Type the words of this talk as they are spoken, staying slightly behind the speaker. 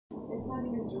not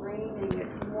even draining,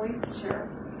 it's moisture.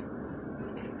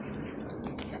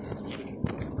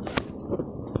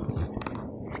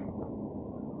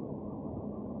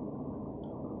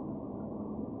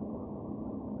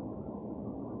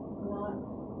 Not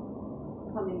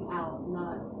coming out,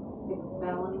 not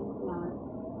expelling,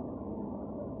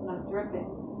 not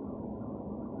dripping.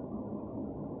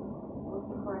 What's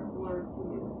the correct word to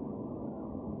use?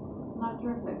 Not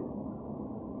dripping.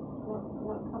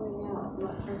 Not coming out,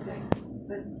 not dripping.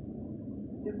 But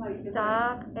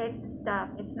stuck. It's stuck.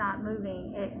 It's not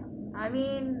moving. I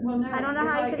mean, well, no, I don't know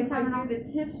how you can if I do the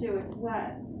tissue, it's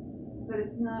wet, but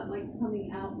it's not like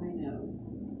coming out my nose,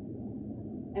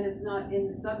 and it's not in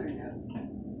this other nose.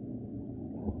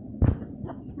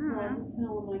 So I just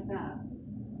tell them like that.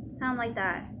 Sound like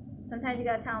that. Sometimes you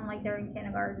gotta tell them like they're in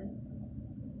kindergarten.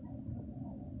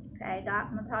 Okay, Doc,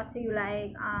 I'm gonna talk to you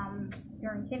like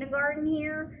you're in kindergarten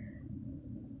here,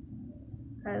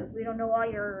 because we don't know all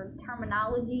your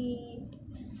terminology.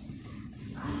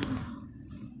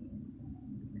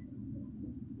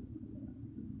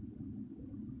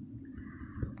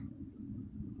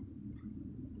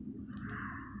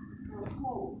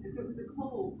 Cold. If it was a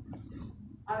cold,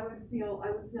 I would feel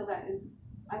that, and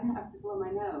I'd have to blow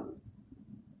my nose,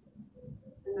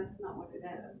 and that's not what it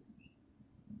is.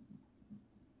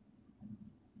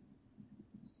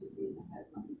 It should be in the head,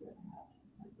 not in the head.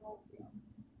 That's all I feel.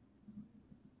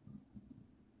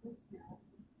 That's terrible.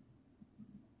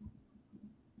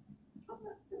 I'm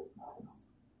not suicidal.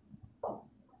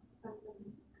 Sometimes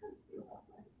you just kind of feel that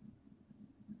way.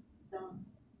 Don't.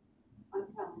 I'm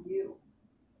telling you.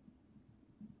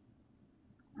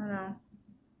 I don't know.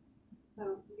 So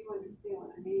you understand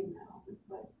what I mean now. It's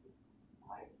like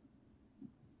tired.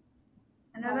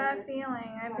 I know that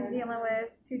feeling. I've been dealing with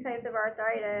 2 types of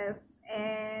arthritis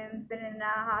and been in and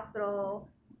out of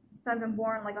hospital since I've been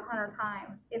born like 100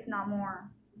 times, if not more.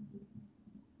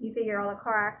 You figure all the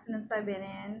car accidents I've been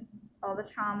in, all the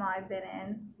trauma I've been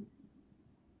in,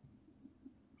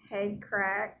 head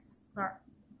cracks,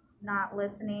 not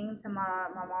listening to my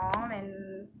mom,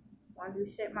 and want to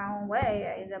do shit my own way.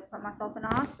 I ended up putting myself in the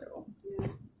hospital. Yeah.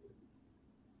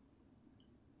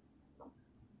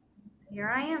 Here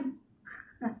I am.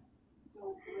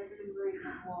 So living and breathing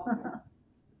and walking.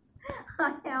 I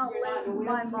outlived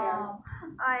my mom.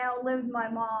 I outlived my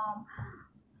mom.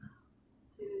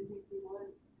 She didn't think you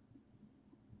would.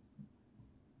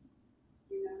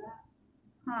 You know that?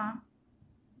 Huh?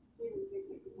 She didn't think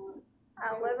that you would.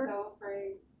 Outlive her? She was so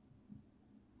afraid.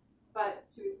 But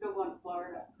she was still going to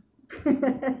Florida.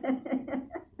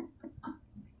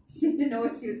 She didn't know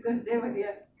what she was going to do with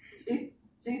you.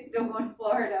 She's still going to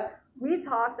Florida. We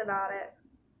talked about it.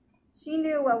 She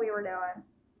knew what we were doing.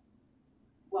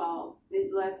 Well,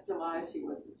 last July she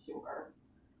wasn't sure.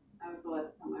 That was the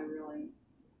last time I really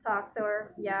talked to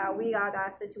her. Yeah, we got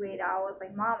that situated. I was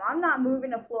like, Mom, I'm not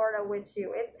moving to Florida with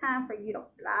you. It's time for you to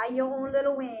fly your own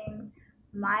little wings.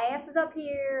 My ass is up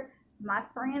here. My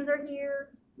friends are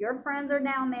here. Your friends are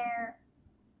down there.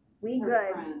 We her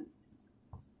good. Friends.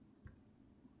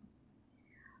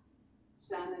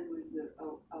 Shannon was a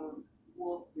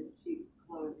wolf in sheep's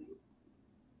clothing.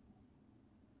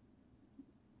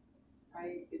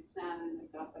 Right? It's Shannon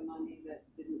that got the money that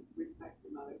didn't respect the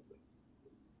mother.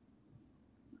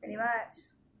 Pretty much.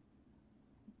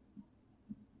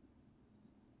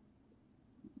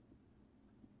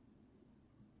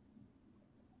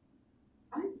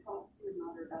 I talked to your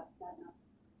mother about setting up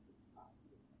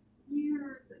trust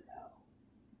years ago.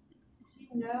 She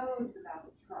knows about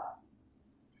the trust.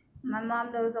 My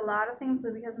mom knows a lot of things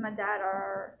because my dad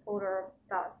told her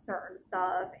about certain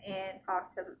stuff and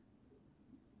talked to,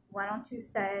 why don't you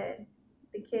set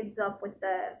the kids up with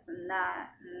this and that,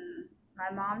 and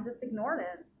my mom just ignored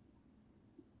it.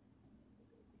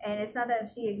 And it's not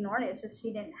that she ignored it, it's just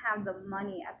she didn't have the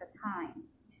money at the time.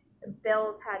 The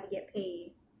bills had to get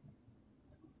paid.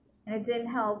 And it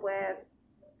didn't help with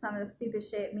some of the stupid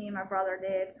shit me and my brother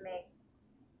did to make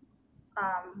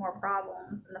more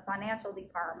problems in the financial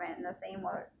department, and the same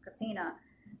with Katina,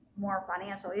 more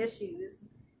financial issues.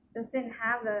 Just didn't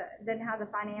have the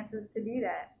finances to do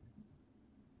that.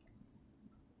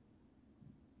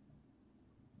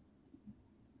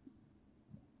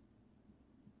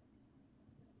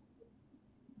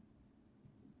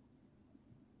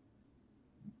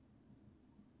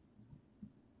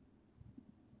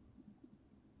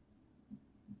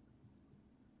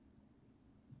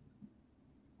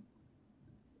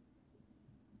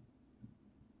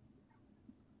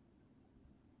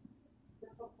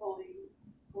 Difficulty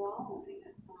swallowing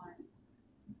at times.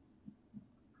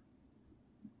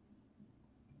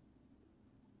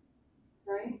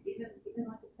 Right? Even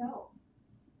like a pill.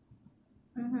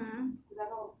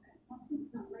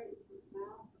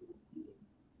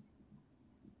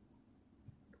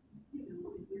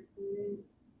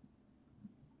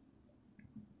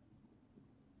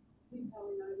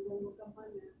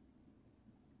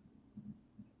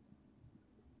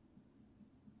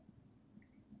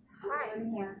 hot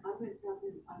in here. I'm gonna tell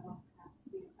him I don't have to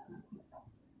be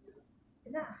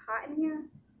Is it hot in here?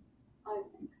 I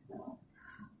think so.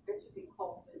 It should be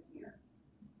cold in here.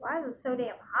 Why is it so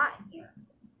damn hot in here?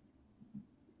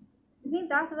 You think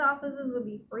doctor's offices would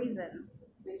be freezing?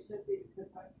 They should be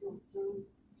because I feel so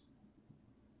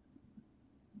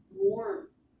warm.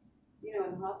 You know,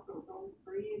 in the hospital it's always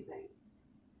freezing.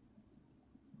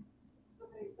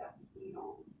 Somebody's got the heat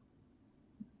on.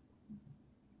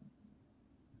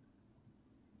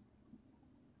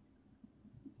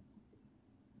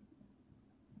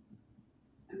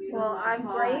 I mean, Well, not I'm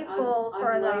hot. grateful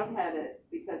for I'm the. lightheaded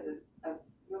because it's.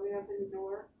 You want me to open the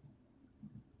door?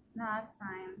 No, it's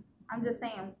fine. I'm just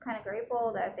saying, I'm kind of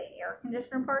grateful that the air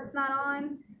conditioner part's not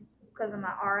on because of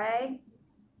my RA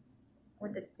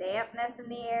with the dampness in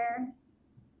the air.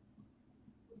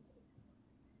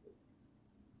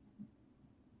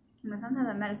 I mean, sometimes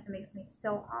the medicine makes me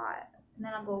so hot, and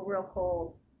then I'll go real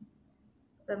cold.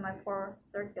 So my poor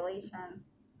circulation.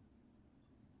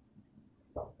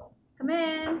 Come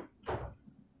in.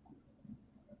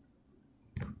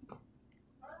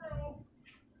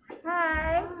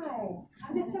 Hi. Hi,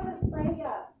 I'm just gonna spray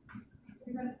you.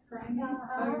 You're gonna spray me?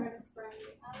 Oh, you're gonna spray me.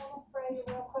 I'm gonna spray you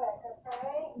real quick,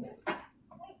 okay?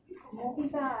 We'll be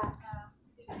back.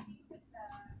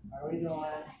 How are we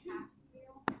doing?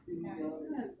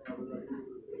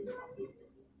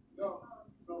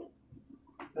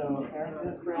 So Aaron's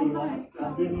gonna spray you.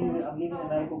 I'm giving you the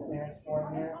medical clearance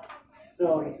form here.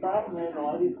 So the problem is a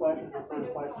lot of these questions are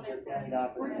first questions your family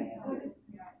doctor can answer.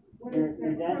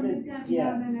 Your dentist,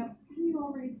 yeah. No.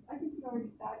 I think you already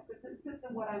faxed it. It's just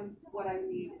what I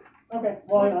need. Okay.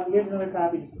 Well, here's another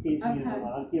copy just in case you need Okay.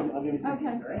 one. I'll give it to you,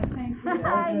 all right? Thank you.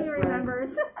 Hi, you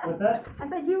remembers. What's that? I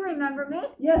said you remember me.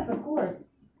 Yes, of course.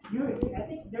 I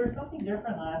think there was something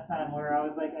different last time where I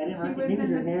was like, I didn't She recognize was in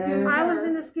your the hair. scooter. I was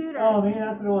in the scooter. Oh, maybe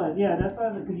that's what it was. Yeah, that's why I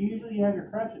was like, because usually you have your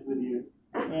crutches with you.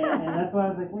 And that's why I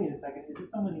was like, wait a second, is this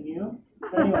someone new?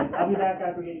 But anyways, I'll be back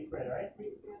after getting sprayed, all right?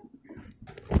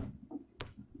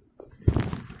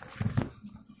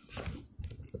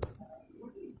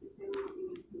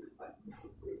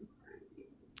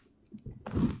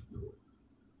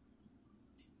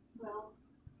 Well,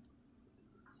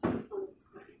 she just wants to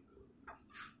spray.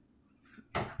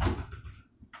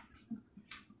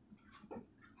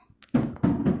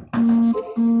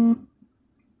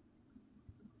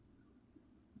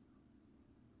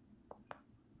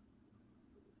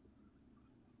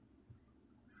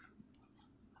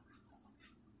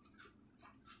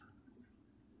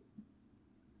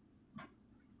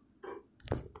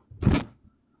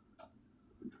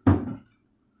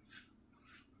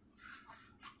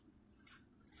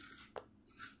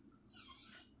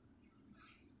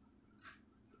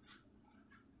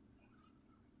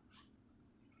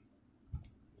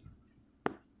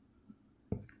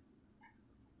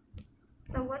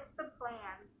 So what's the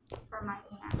plan for my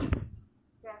aunt?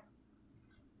 Yes.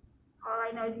 All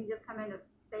I know is you just come in to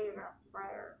save a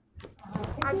sprayer.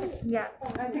 I can, yeah.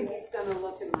 I think he's gonna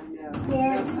look at my nose.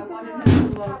 Yeah. I wanted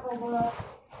him to look. Have a look.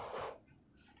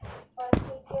 But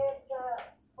we did the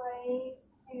spray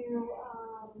to,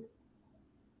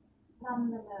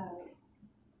 numb the nose.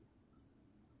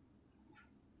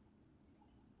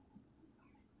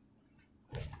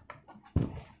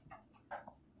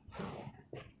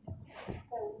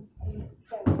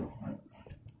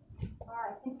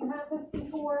 Alright, did you have this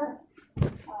before?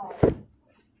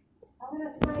 I'm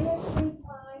gonna spray it 3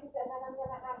 times and then I'm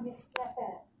gonna have you sniff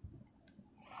it.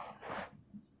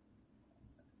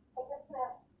 Take a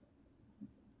sniff.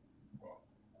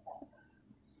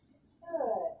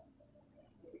 Good.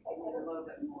 I need a little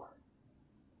bit more.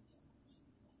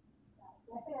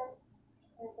 Sniff it.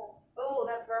 There's a Oh,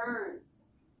 that burns.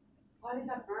 Why does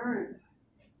that burn?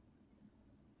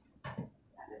 That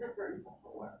never burned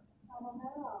before. I don't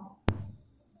know.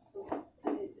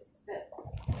 I need to spit.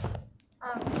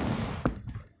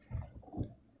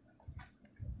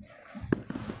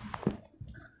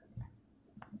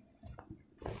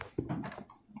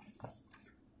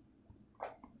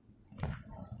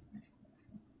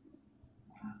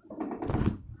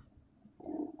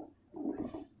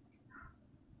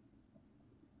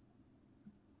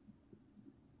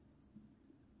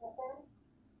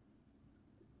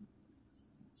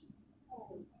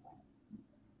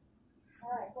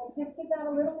 Alright, well just give that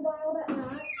a little while at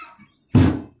night.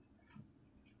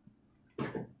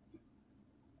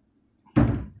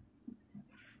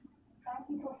 Thank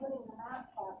you for putting the mask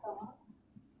back on.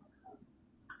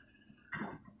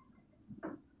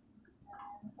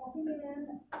 And plug it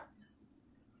in.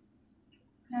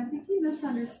 I think he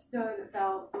misunderstood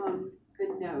about the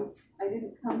note. I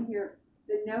didn't come here.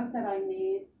 The note that I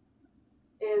need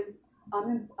is I'm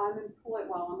employed,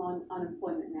 well, I'm on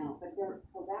unemployment now, but they're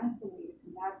harassing me to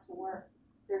come back to work.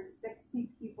 There's 60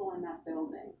 people in that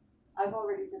building. I've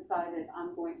already decided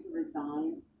I'm going to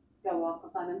resign, go off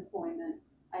of unemployment.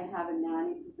 I have a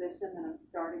nanny position that I'm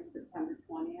starting September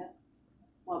 20th,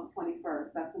 well,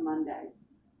 21st, that's a Monday.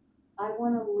 I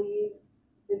want to leave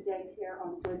the daycare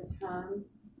on good terms.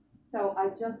 So I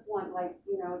just want, like,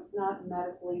 you know, it's not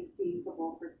medically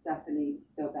feasible for Stephanie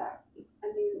to go back. I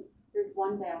mean, there's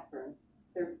one bathroom.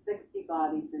 There's 60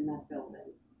 bodies in that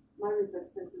building. My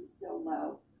resistance is still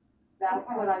low. That's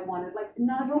what I wanted, like,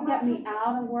 not to get me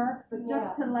out of work, but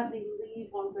just to let me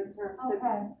leave on good terms.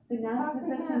 Okay. The nanny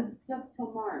position's just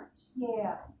till March.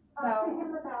 Yeah. So, Talk to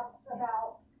him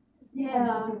about.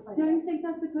 yeah, do you think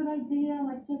that's a good idea?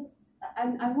 Like, just,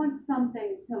 I want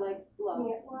something to, like, look.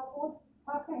 Yeah, well, we'll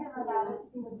talk to him about it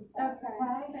and see what he says.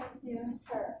 Okay, thank you.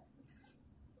 Sure.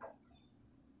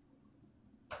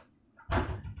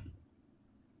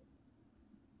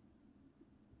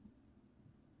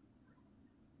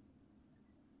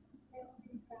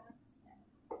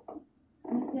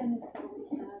 And the dentist always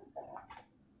does that.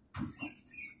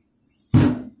 That's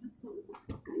not what the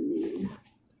fuck I need.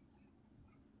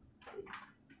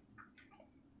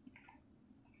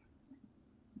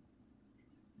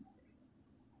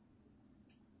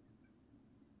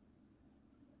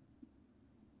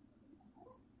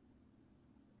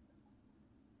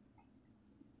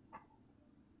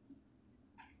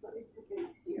 Let me put these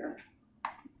here.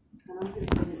 And I'm going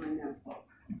to put in my notebook.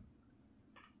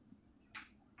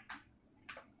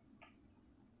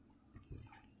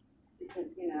 Because,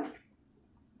 you know,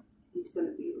 he's going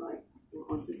to be like, well,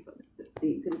 I'll just let it sit.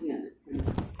 You can hand it to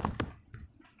me.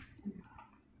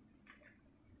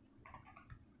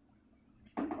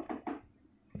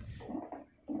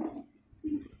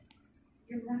 See,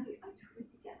 you're right. I tried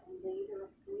to get a later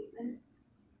appointment,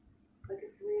 like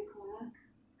at 3 o'clock,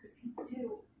 because he's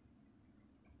too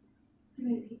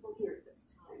many people here at this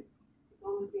time. It's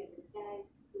almost the end of the day.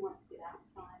 He wants to get out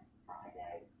in time. It's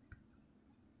Friday.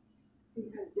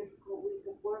 He's had a difficult week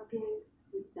of working.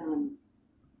 He's done.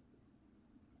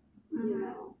 You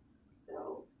know,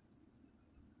 so.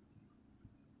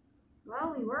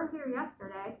 Well, we were here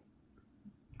yesterday.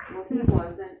 Well, he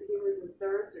wasn't. He was in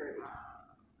surgery.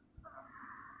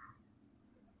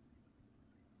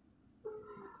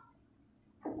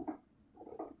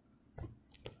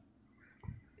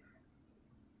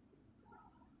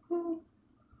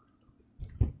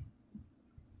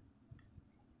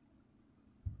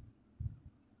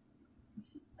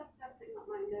 She stuck that thing up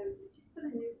my nose and she put a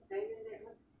new thing in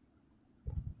it.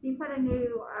 She put a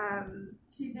new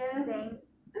She did? thing.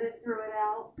 And then threw it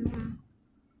out. Mm-hmm.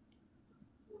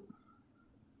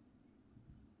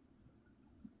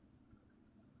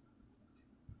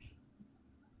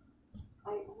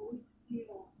 I always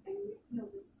feel, and you feel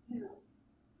this too,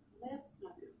 last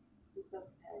time it was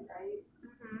okay, right?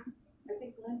 Mm-hmm. I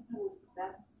think last time was the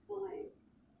best time.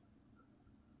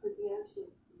 Because he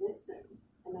actually listened,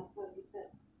 and that's why he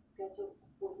said schedule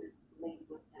appointments late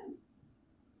with him.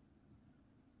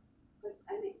 But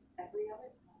I think every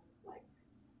other time it's like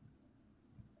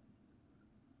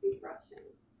he's rushing,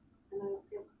 and I don't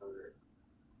feel heard.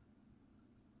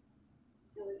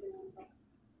 I feel like I'm like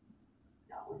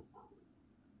or something.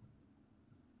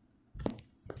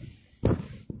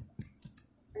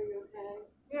 Are you okay?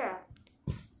 Yeah.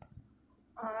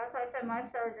 As I said, my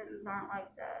surgeons aren't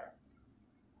like this.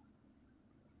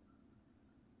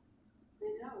 I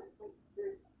know, it's like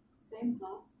they're same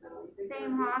hospital. You think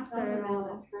Same there'd be some amount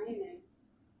hospital. of training.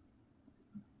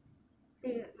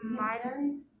 See, He's my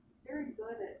very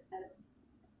good at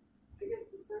I guess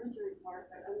the surgery part,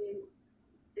 but I mean,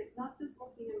 it's not just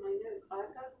looking in my nose.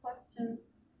 I've got questions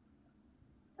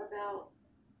about,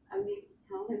 I need to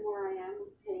tell him where I am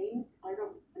with pain. I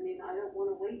don't want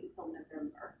to wait until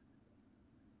November.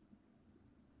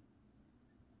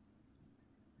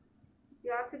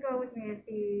 you have to go with me to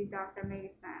see Dr.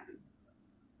 Mason,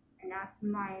 and that's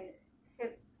my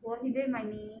hip. Well, he did my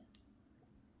knee,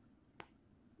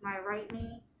 my right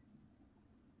knee,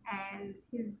 and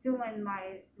he's doing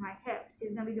my hips.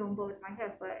 He's gonna be doing both my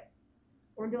hips, but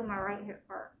we're doing my right hip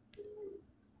first.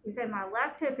 He said my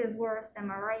left hip is worse than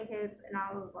my right hip, and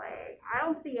I was like, I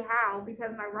don't see how,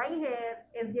 because my right hip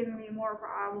is giving me more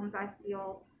problems, I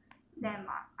feel, than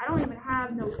I don't even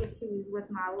have no issues with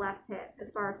my left hip as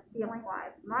far as feeling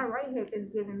wise. My right hip is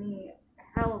giving me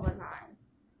a hell of a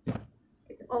time.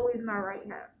 It's always my right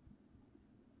hip.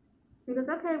 He goes,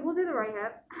 okay, we'll do the right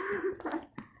hip.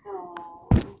 Oh.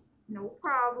 No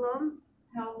problem.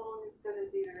 How long is going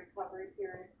to be the recovery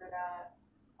period for that?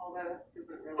 Although it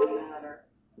doesn't really matter.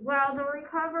 Well, the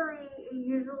recovery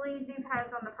usually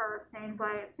depends on the person,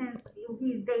 but since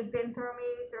they've been through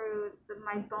me, through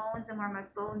my bones and where my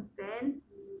bones been,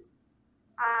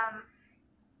 um,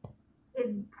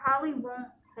 it probably won't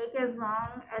take as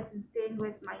long as it's been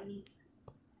with my knees.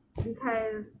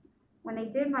 Because when they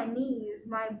did my knees,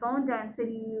 my bone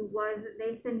density was,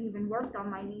 they shouldn't even worked on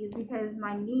my knees because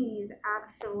my knees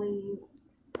actually,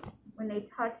 when they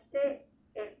touched it,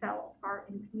 it fell apart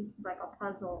in pieces like a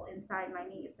puzzle inside my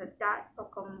knees. So that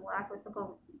actually took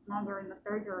them longer in the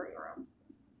surgery room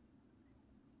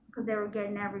because they were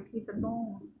getting every piece of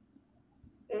bone.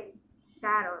 It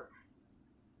shattered.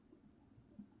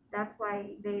 That's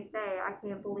why they say, I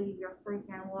can't believe you're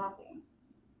freaking walking.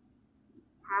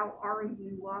 How are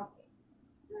you walking?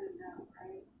 I know,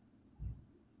 right?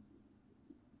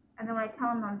 And then when I tell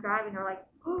them I'm driving, they're like,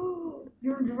 oh,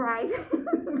 you're driving?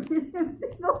 You should see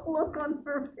the look on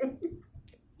her face.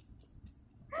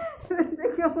 They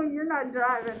go, well, you're not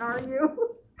driving, are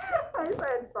you? I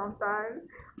said, sometimes.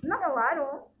 I'm not gonna lie to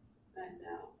I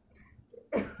know.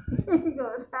 him. He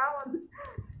goes,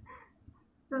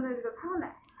 sometimes he goes, how in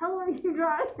the hell are you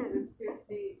driving? With 2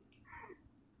 feet.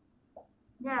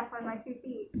 Yeah, with my 2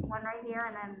 feet. One right here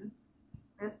and then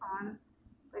this one.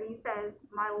 But he says,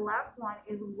 my left one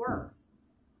is worse.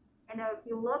 And if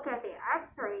you look at the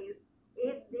x-rays,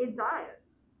 it does.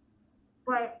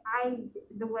 But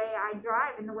the way I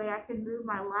drive and the way I can move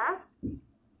my left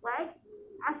leg,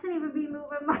 I shouldn't even be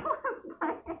moving my left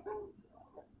leg.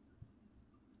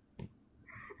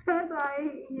 That's why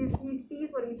he sees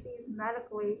what he sees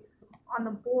medically on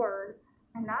the board.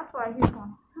 And that's why he's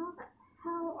going, how the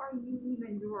hell are you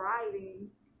even driving?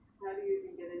 How do you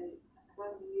even get any,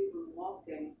 how do you even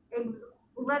walking?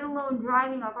 Let alone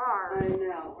driving a car. I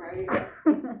know, right?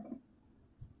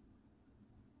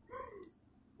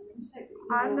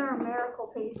 I'm their miracle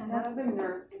patient. One of the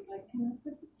nurses was like, can I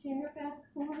put the chair back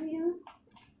for you?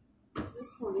 This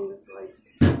one was like,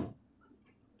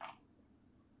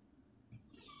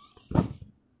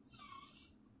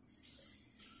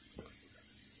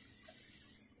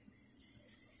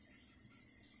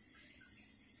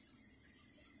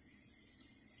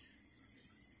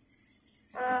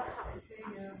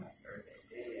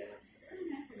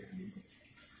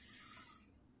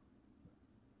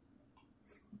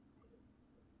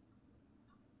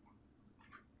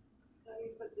 how do you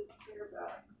put this chair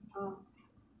back?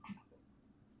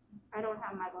 I don't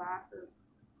have my glasses.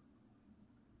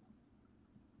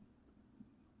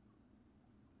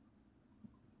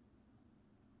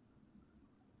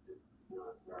 It's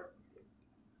not working.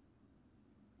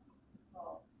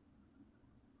 Oh,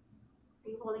 Are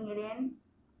you holding it in?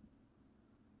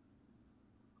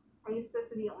 Are you supposed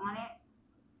to be on it?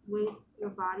 Weight, your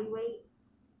body weight,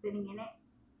 sitting in it?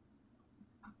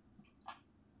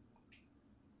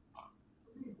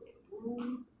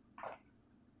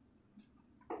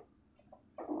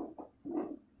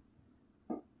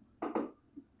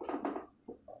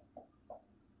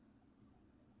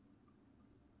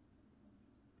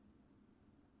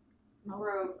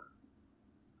 broke.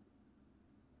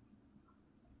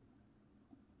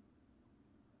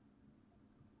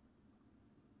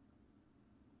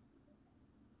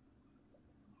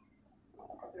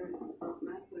 There's a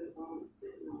mess with it while I'm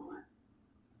sitting on it.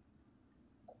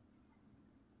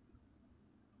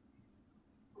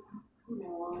 Come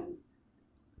on.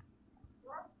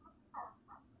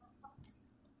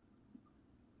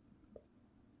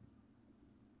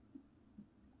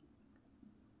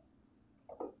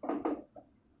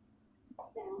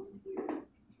 Down here.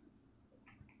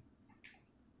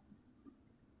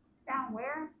 Down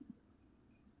where?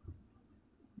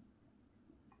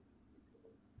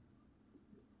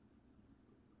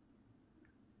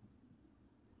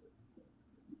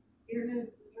 Here it is,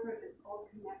 it's all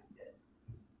connected.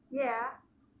 Yeah.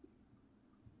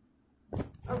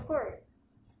 Of course.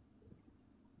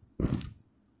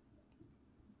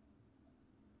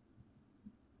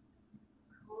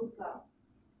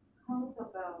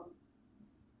 Conga bone.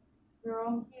 They're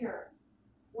all here.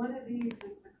 One of these is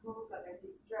the conga that he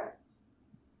stretched.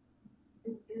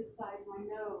 It's inside my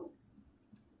nose.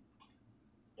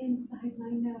 Inside my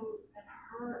nose. That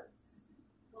hurts.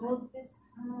 Does this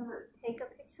hurt? Take a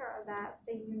picture of that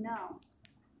so you know.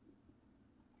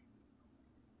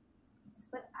 It's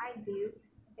what I do.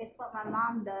 It's what my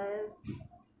mom does.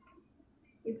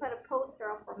 You put a poster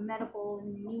up for medical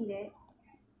and you need it.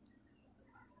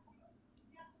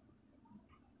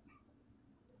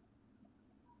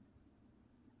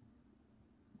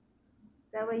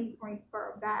 That way you can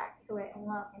refer back to it and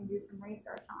look and do some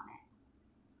research on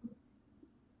it.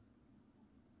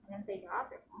 And then say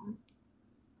drop your phone.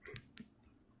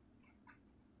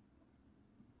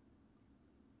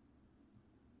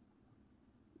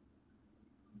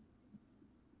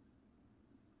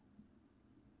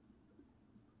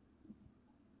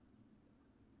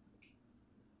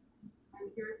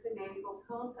 here's the nasal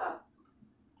concha,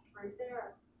 right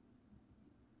there.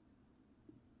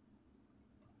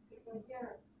 It's right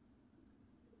here.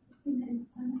 It's in the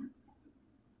inside.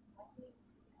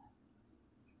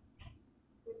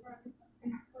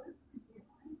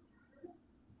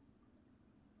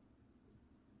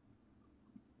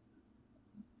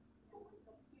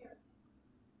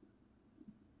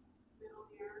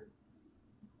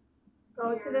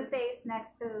 Go to the face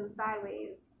next to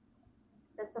sideways.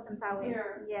 That's looking sideways.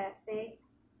 Here. Yeah, see?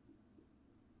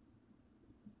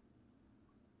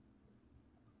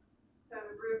 So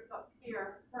the roof up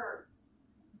here hurts.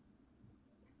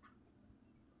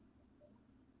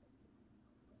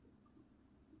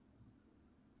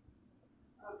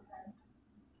 Okay.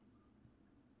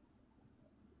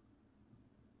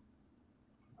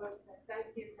 Okay, thank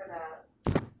you for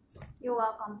that. You're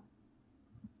welcome.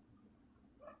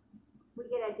 We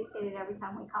get educated every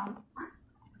time we come.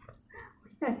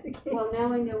 Well,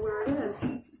 now I know where it is.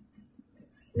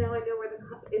 Now I know where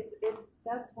it's,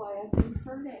 that's why I've been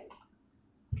hurting.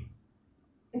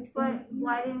 But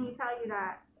why didn't he tell you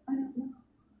that? I don't know.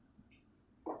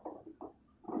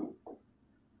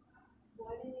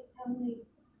 Why didn't he tell me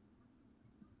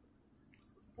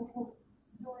the whole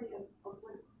story of what,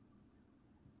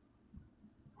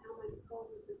 how my skull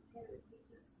was repaired? He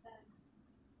just said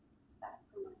that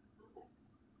from my stomach,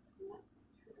 and that's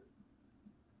not true.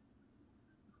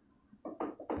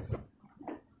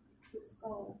 The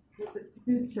skull, was it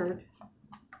sutured?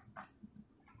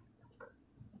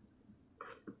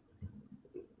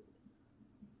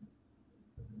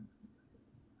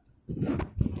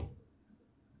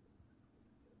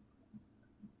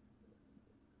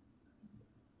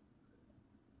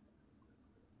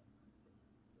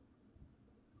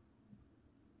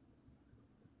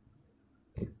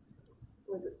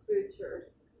 Was it sutured?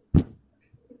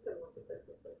 He's gonna look at this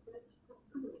and say, bitch,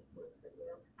 I'm gonna work for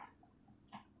you.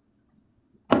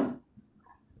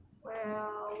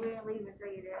 Well, we ain't leaving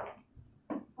until you do.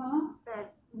 Huh? But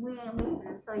we ain't leaving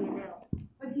until you do.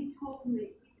 But he told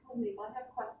me, well, I have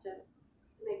questions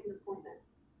to make an appointment.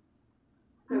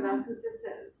 So that's what this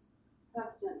is,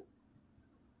 questions.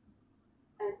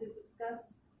 And to discuss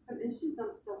some issues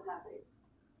I'm still having.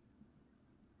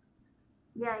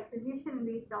 Yeah, because you shouldn't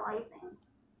be still icing.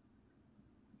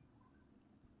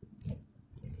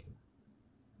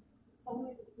 Told me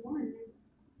this morning.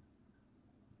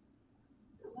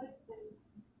 Still icing.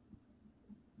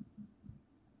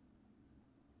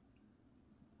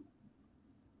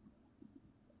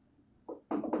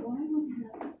 So why would you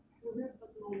have the roof of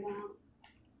my mouth?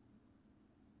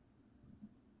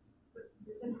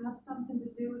 Does it have something to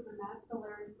do with the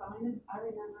maxillary sinus? I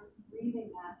remember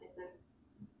reading that in those.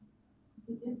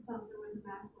 He did something with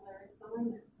maxillary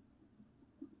sinus.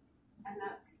 And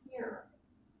that's here.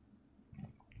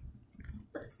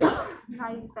 Now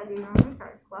you just gotta do your own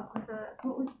research. Welcome to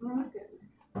What was broken?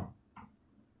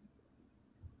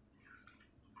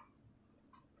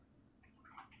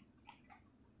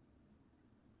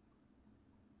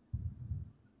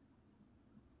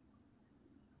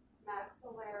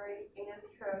 Maxillary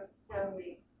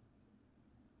antrostomy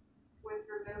with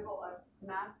removal of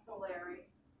maxillary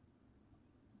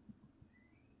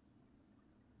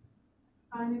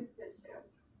sinus tissue.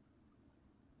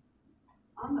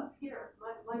 I'm up here.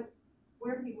 My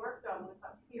where he worked on was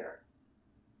up here.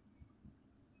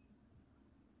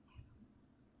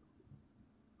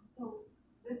 So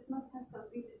this must have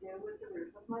something to do with the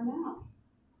roof of my mouth.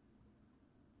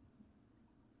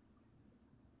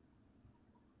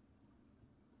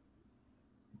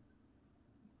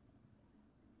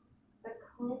 The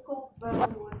conical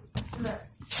bone was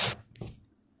stripped.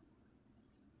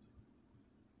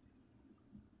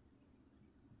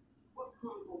 What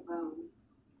conical bone?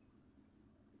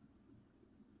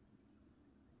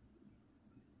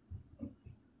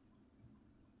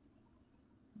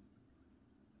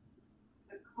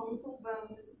 The conical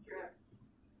bone is stripped.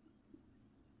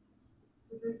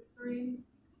 So there's three.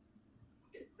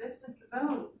 This is the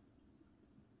bone.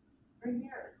 Right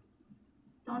here.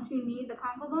 Don't you need the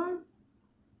concha bone?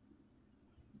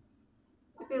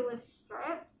 If it was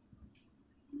stripped?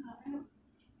 No, I don't.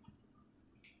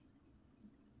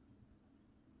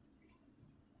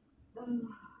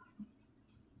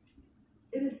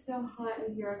 It is so hot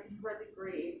in here, I can hardly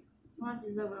breathe. Why don't you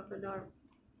just open up the door?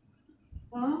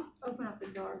 Huh? Open up the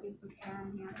door, get some air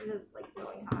in here. It is like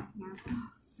really hot in here.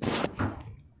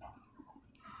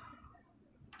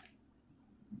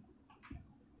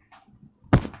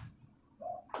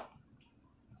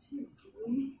 Jeez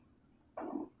Louise.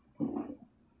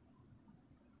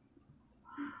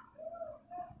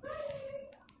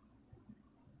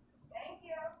 Thank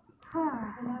you. So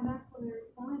my maxillary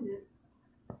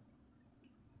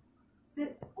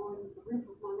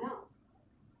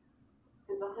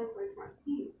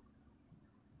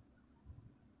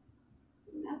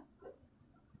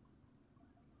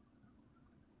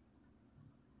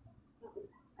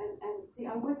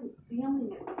I wasn't feeling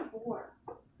it before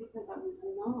because I was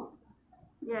numb.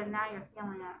 Yeah, now you're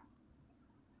feeling it.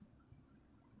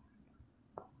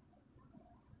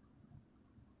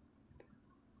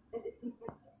 And if you could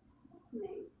just tell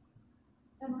me,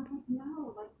 then I would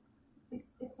know. Like,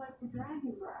 it's like the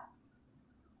dragon breath.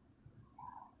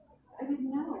 I didn't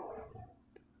know.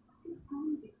 They tell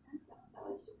me these symptoms that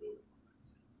I should be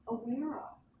aware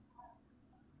of.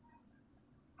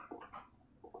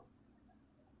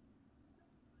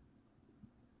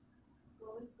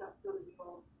 Well, this stuff's gonna be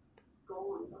all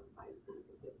gone by the time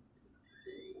we get.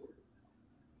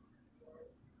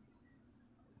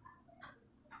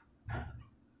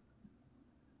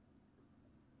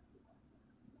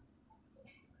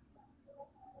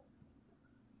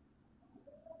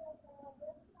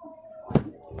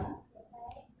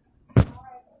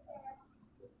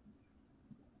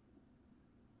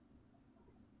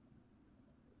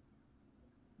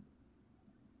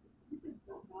 This is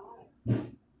so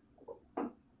bad.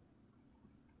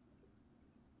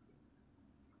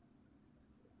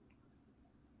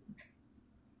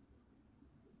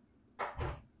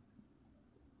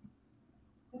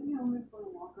 Don't you almost want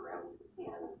to walk around with a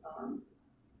can of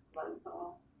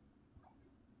Lysol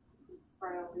and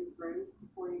spray all these rooms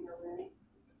before you go in?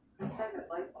 They said that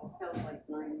Lysol kills like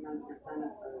 99% of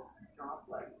the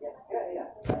droplets. Yeah.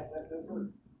 That's over.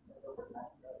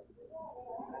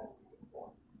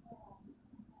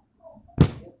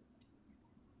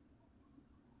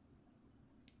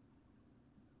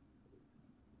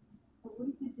 But what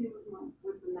did you do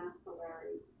with the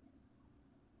maxillary?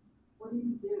 What did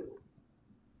you do?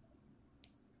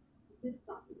 You did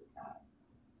something with that.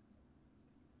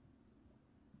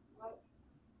 What?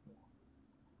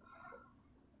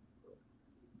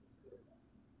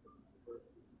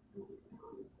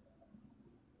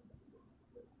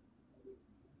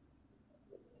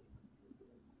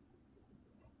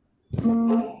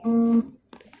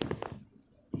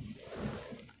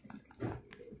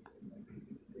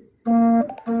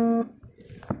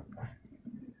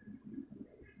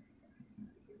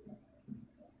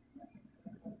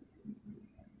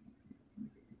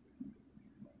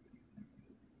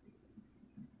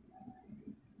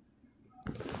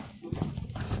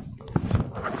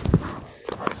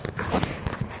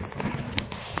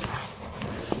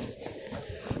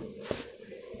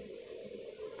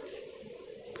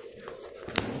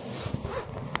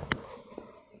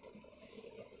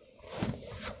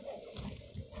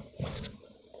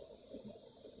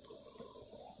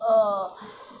 Oh.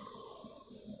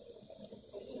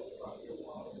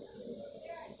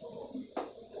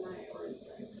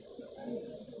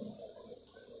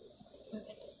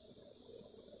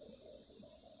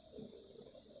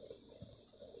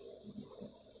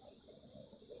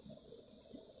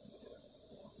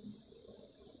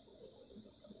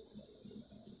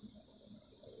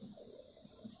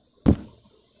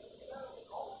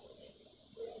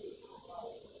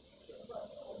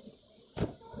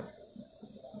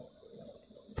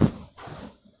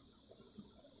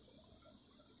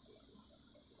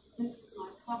 This is my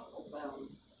couple bone.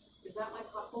 Is that my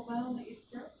couple bone that you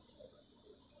stripped?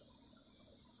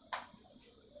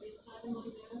 Inside of my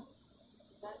nose?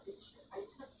 Is that it? I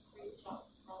took screenshots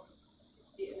from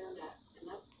the internet, and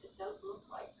it does look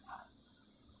like that.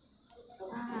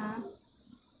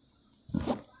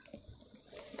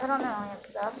 I don't know and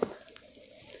stuff.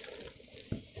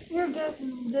 Your guess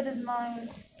is as good as mine.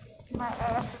 My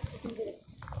ass is stupid.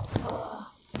 Ugh.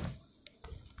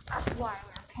 That's why I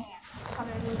wear pants.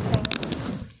 Underneath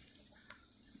things.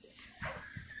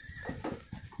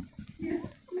 You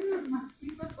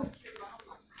look like your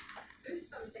mama. There's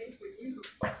some days when you look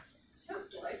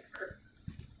just like her.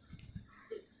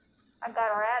 I got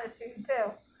her attitude too.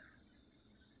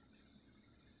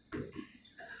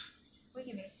 We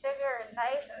can be sugar and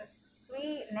nice and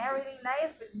sweet and everything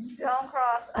nice, but don't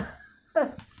cross.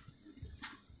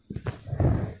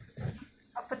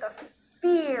 I'll put the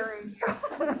fear in you.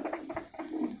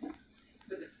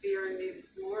 For the fear in me this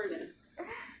morning.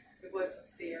 It wasn't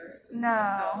fear. It was No.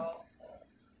 how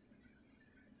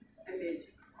I made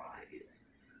you cry.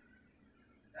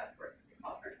 That broke your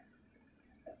heart.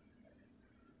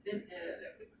 It did.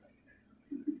 It was like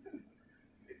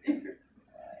it made her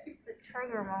cry. The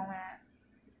trigger moment.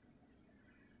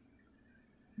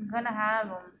 I'm gonna have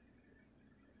them.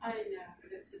 I know,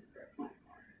 but it just broke my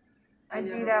heart. I do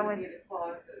never that want to with- be the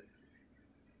cause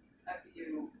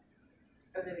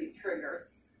of any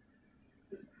triggers.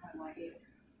 This is kind of why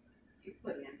you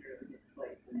put Andrew in his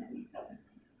place in any time.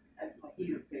 That's why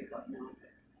he would pick up now.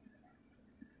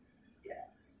 Yes,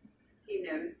 he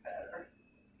knows better.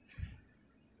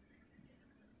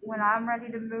 When I'm ready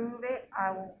to move it,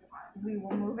 I will we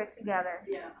will move it together.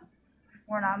 Yeah.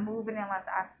 We're not moving unless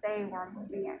I say we're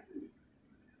moving it.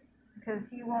 Because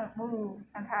he won't move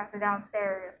and pass it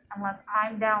downstairs unless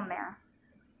I'm down there.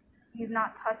 He's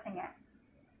not touching it.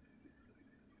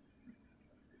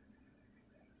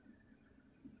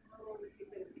 How long is he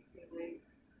going to be late?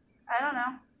 I don't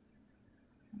know.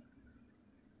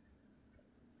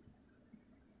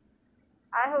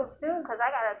 I hope soon because I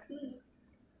gotta pee.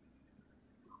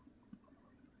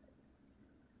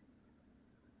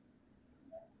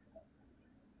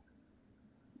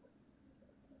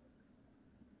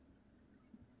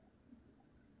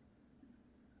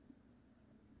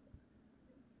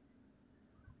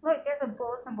 Look, there's a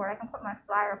bulletin board. I can put my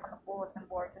flyer up on the bulletin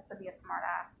board just to be a smart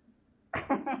ass.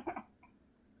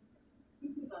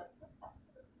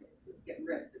 Get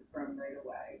ripped from right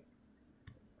away.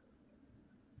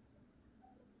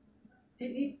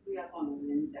 It needs to be up on a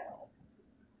window,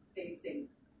 facing,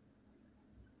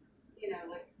 you know,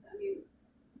 like, I mean,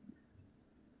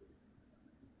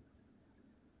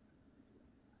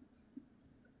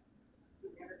 we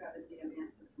never got a damn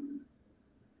answer from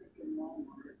freaking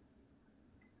Walmart.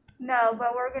 No,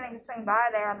 but we're gonna swing by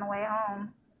there on the way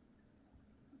home.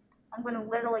 I'm gonna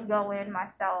literally go in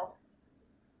myself.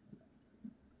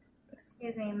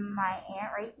 Excuse me, my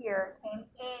aunt right here came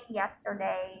in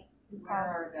yesterday. Where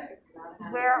are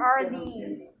they? Where are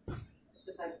these?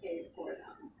 Because I paid for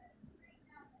them.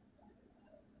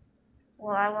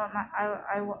 Well, I want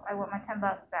my $10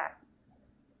 back.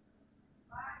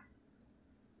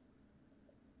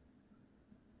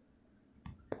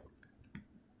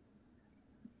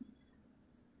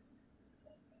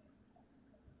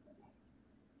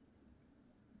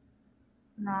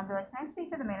 No, I'll be like, can I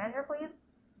speak to the manager, please?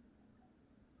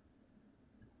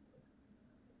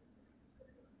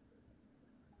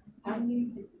 I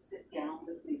need you to sit down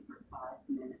with me for 5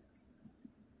 minutes.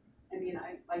 I mean,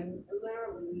 I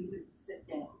literally need you to sit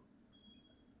down.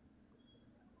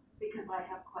 Because I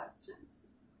have questions.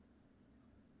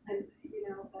 And, you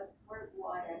know, that's part of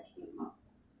why I came up.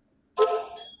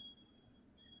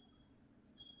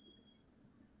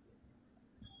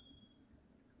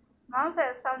 Mom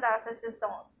says some doctors just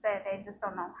don't sit. They just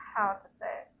don't know how to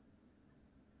sit.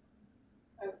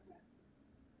 Okay.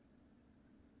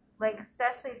 Like,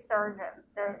 especially surgeons.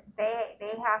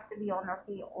 They have to be on their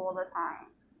feet all the time.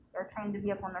 They're trained to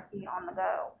be up on their feet on the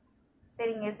go.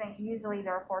 Sitting isn't usually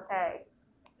their forte.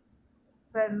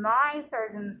 But my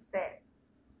surgeons sit.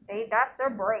 That's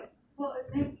their break. Well,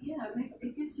 it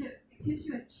gives you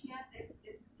a chance.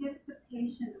 It gives the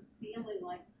patient a feeling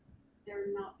like they're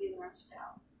not being rushed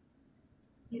out.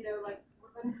 You know, like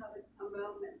we're going to have a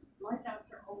moment. My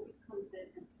doctor always comes in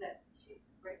and sits. She's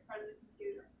right in front of the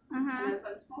computer, and as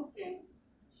I'm talking,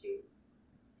 she's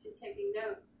taking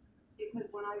notes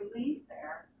because when I leave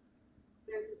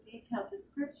there's a detailed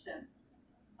description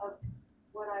of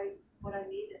what I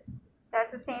needed.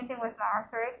 That's the same thing with my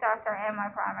orthopedic doctor and my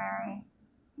primary.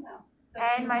 Yeah. So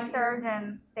And my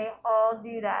surgeons, they all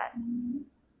do that. Mm-hmm.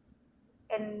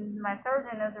 And my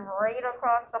surgeon is right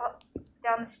across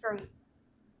down the street.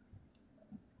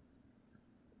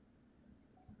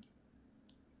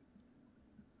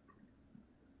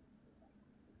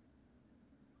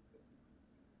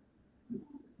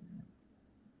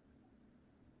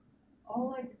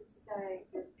 All I could say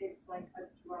is it's like a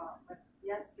drop. Like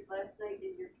last night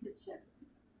in your kitchen,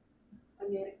 I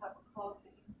made a cup of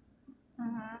coffee,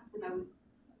 and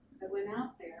I went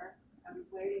out there. I was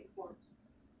waiting for it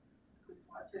to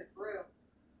watch it brew,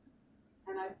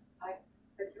 and a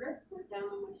drip went down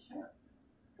on my shirt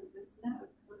from the snow.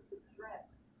 So it's a drip.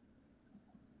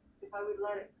 If I would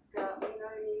let it go, you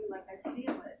know what I mean? Like I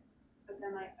feel it, but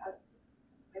then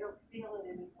I don't feel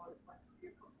it anymore. It's like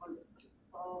you're on the sleep.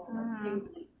 It's all like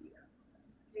tingly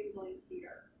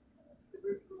here. The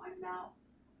roof of my mouth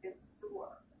is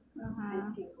sore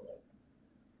and tingly.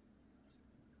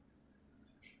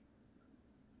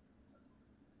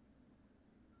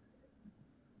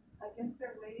 I guess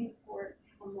they're waiting for it to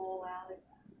come all out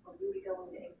again, for me to go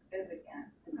into AFib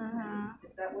again.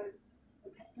 Is that what?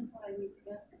 That's what I need to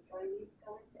guess. Do I need to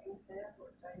go into AFib,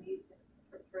 or do I need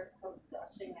for drip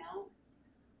gushing out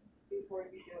before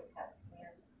you do a CAT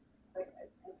scan? Like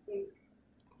I think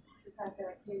the fact that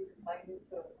I can't even bite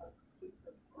into a piece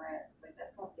of bread, like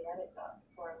that's how bad it got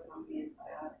before I went on the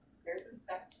antibiotics. There's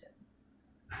infection,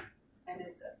 and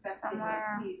it's affecting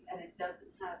my teeth, and it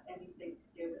doesn't have anything to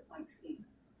do with my teeth.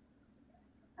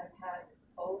 I've had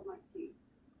all of my teeth.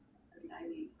 I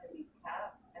mean, I need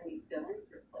caps, I need fillings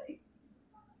replaced,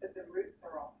 but the roots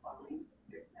are all fine.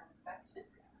 There's no infection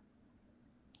there.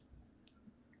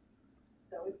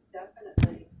 So it's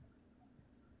definitely,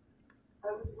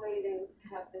 I was waiting to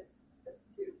have this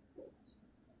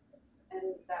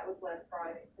that was last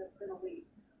Friday, so it's been a week.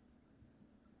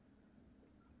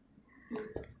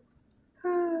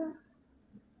 Oh,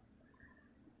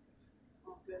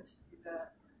 good to do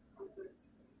that. Oh, good.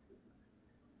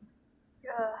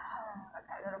 I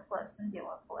gotta go to Flips and deal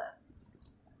with Flip.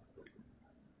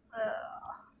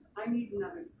 I need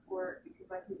another squirt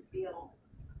because I can feel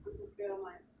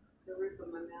the roof of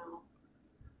my mouth.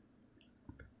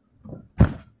 Who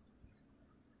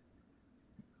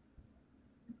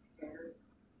cares?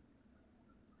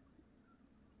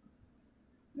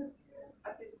 Who cares?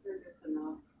 I've been through this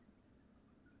enough.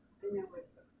 I know what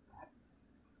to expect.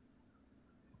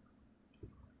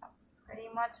 That's pretty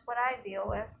much what I deal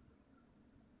with.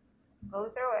 Go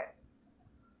through it.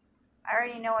 I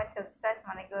already know what to expect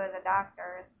when I go to the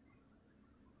doctors.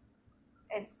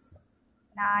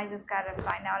 Now I just gotta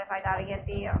find out if I gotta get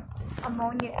the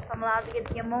ammonia, if I'm allowed to get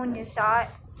the ammonia shot.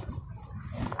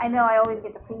 I know I always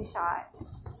get the flu shot.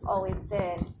 Always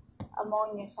did.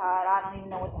 Ammonia shot, I don't even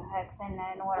know what the heck's in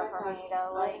it in order for me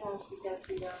to like. I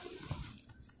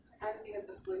have to get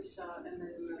the flu shot and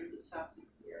then the shot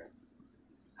this year.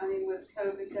 I mean, with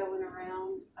COVID going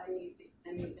around, I need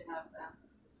to have that.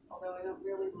 Although I don't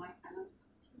really like them.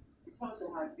 I told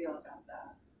you how I feel about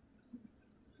that.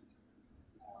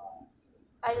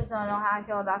 I just don't know how I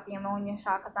feel about the ammonia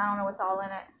shot because I don't know what's all in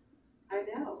it. I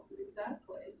know,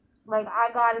 exactly. Like,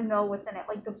 I gotta know what's in it.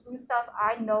 Like, the flu stuff,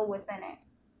 I know what's in it.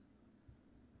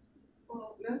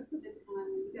 Well, most of the time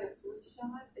when you get a flu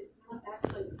shot, it's not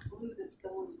actually the flu that's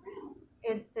going around.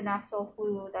 It's an actual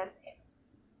flu that's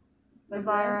the But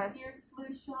virus. last year's flu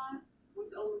shot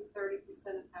was only 30%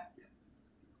 effective.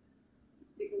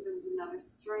 Because there was another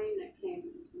strain that came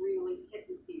that was really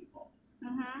hitting people.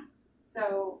 Mm-hmm.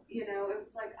 So, it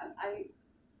was like, I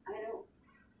don't.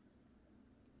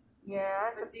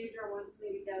 Yeah. But Deidre wants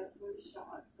me to get a flu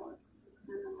shot, so it's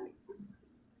kind of like.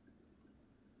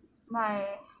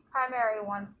 My primary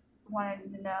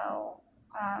wanted to know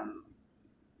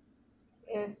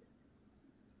if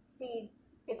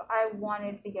I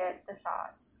wanted to get the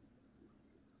shots.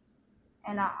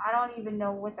 And I don't even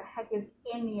know what the heck is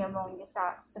in the ammonia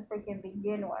shots to freaking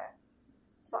begin with.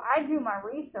 So I do my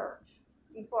research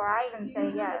before I even say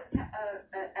yes. Do you have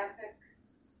an Epic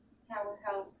Tower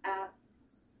Health app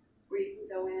where you can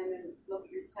go in and look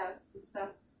at your tests and stuff?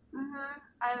 Mm-hmm.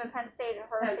 I'm a Penn State at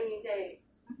Penn Hershey. State.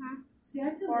 Mm-hmm. See,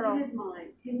 I deleted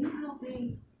mine. Can you help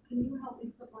me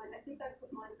put mine? I think I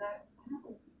put mine back. I don't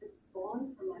know. It's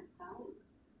gone from my phone.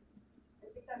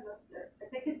 I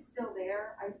think it's still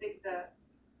there. I think the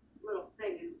little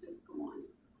thing is just gone.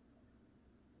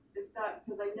 It's not,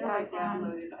 because I know I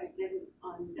downloaded. I didn't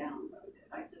undownload it.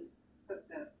 I just took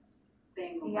the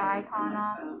thing away from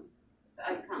my phone. The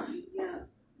icon, yeah.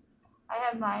 I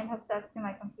have mine hooked up to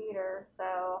my computer, so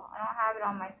I don't have it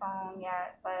on my phone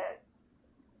yet, but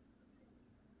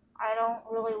I don't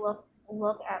really look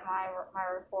at my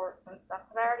reports and stuff,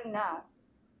 because I already know.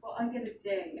 Well, I get a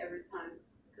ding every time,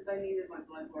 because I needed my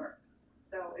blood work.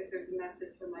 So if there's a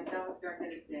message from my doctor, I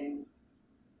get a ding.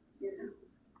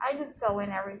 I just go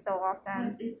in every so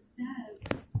often. But it says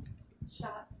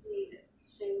shots needed,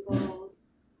 shingles.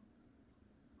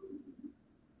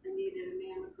 I needed a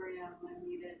mammogram. I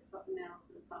needed something else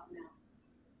and something else.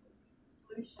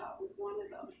 Flu shot was one of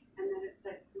them, and then it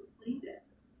said completed.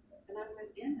 And I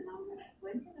went in and I'm like,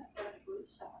 when did I get a flu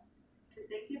shot? Did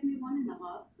they give me one in the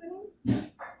hospital?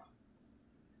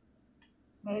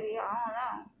 Maybe, I don't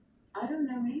know. I don't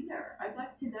know either. I'd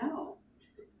like to know.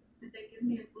 Did they give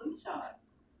me a flu shot?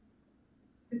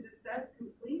 Because it says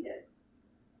completed.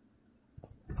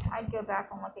 I'd go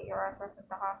back and look at your records at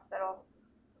the hospital.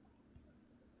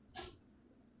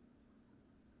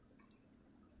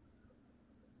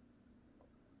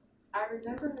 I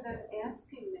remember them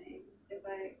asking me if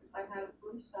I had a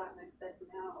flu shot, and I said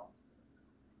no.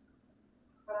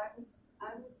 But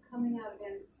I was coming out of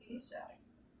anesthesia.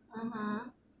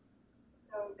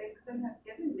 So they could have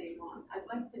given me one. I'd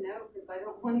like to know because I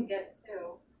don't want to get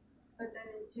two. But then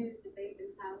in June, did they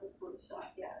even have a flu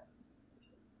shot yet?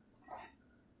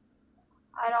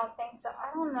 I don't think so.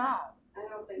 I don't know. I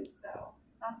don't think so.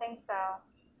 I don't think so.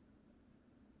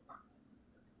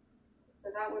 So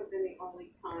that would have been the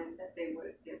only time that they would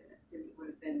have given it to me,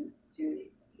 would have been June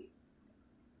 18th.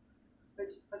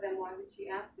 But then why would she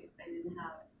ask me if they didn't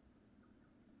have it?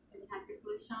 Didn't have your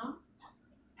flu shot?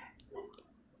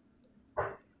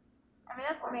 I mean,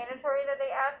 that's mandatory that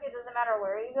they ask you. It doesn't matter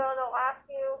where you go, they'll ask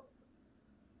you.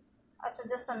 That's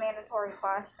just a mandatory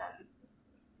question.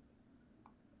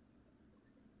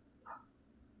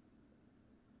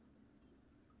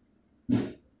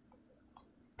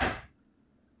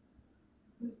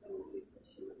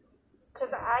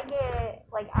 Because I get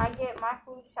like I get my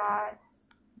flu shots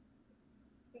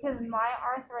because my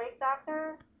arthritic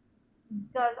doctor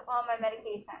does all my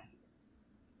medications.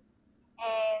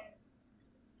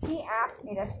 And she asked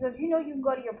me that. She goes, you know you can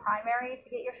go to your primary to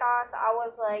get your shots? I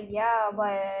was like, yeah,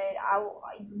 but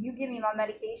you give me my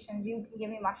medications, you can give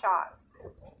me my shots.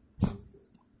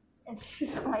 And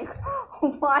she's like,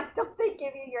 why don't they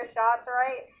give you your shots,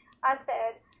 right? I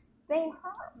said, they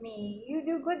hurt me. You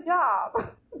do good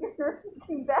job. You're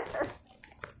do better.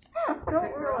 The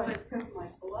girl that took my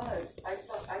blood, I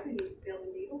thought I didn't even feel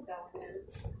the needle going in.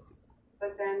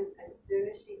 But then as soon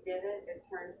as she did it, it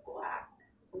turned black,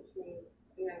 which means,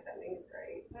 you know what that means,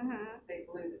 right? Mm-hmm. They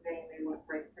blew the vein, they went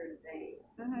right through the vein.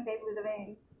 Mm-hmm. They blew the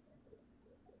vein.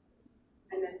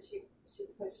 And then she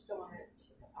pushed on it.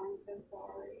 She said, I'm so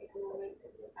sorry. And I'm like,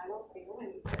 I don't feel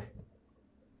anything.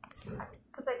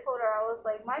 Because I told her, I was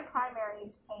like, my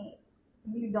primaries change.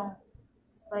 You don't.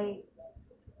 Like,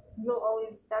 you'll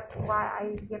always, that's why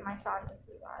I get my shots if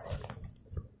you got it.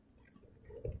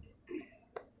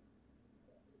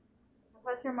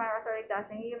 Plus, you're my arthritic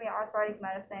doctor, and you give me arthritic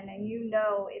medicine, and you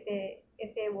know if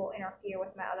it will interfere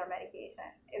with my other medication.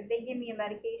 If they give me a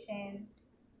medication,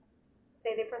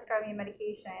 say they prescribe me a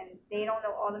medication, they don't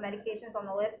know all the medications on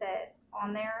the list that's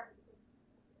on there,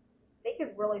 they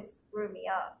could really screw me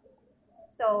up.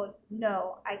 So,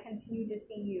 no, I continue to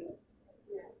see you.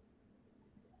 Yeah.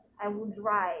 I will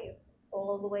drive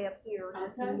all the way up here I'll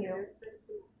to tell see you, you.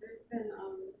 there's been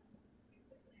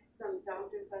some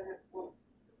doctors that have, well,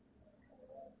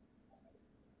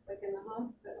 like in the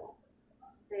hospital,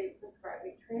 they prescribe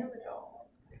me tramadol.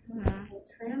 Mm-hmm. Well,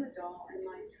 tramadol and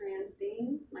my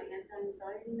Transine, my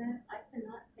anti-anxiety med, I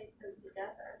cannot take them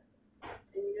together.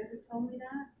 And you know who told me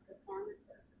that? The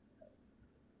pharmacist.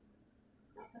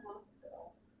 Not the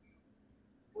hospital.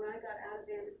 When I got out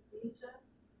of anesthesia,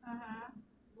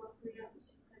 woke me up and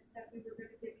she said, we were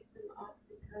going to give you some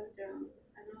oxycodone.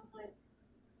 And I'm like,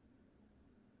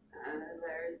 I'm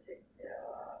allergic to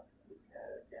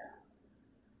oxycodone.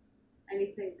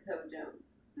 Anything codone.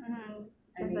 Mm-hmm.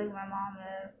 I mean, Like my mom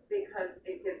is. because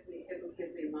it would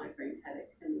give me a migraine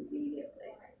headache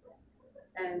immediately.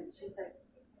 And she's like,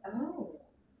 oh.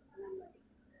 And I'm like,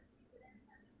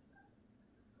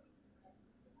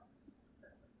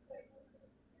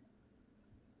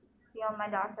 My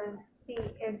doctor,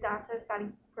 if doctors got to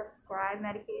prescribe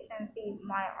medication,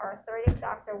 my arthritic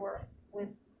doctor works with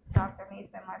Dr.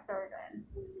 Mason, my surgeon.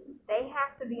 They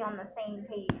have to be on the same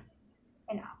page.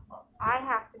 And I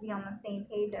have to be on the same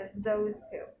page as those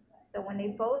two. So when they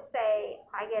both say,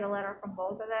 I get a letter from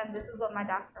both of them, this is what my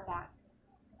doctor wants.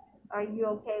 Are you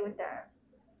okay with this?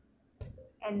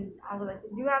 And I was like,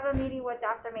 did you have a meeting with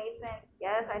Dr. Mason?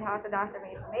 Yes, I talked to Dr.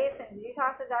 Mason. Mason, did you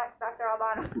talk to Dr.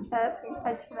 Albano? Yes, we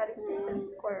had your medication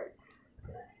squared.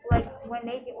 Like,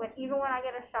 even when I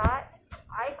get a shot,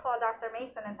 I call Dr.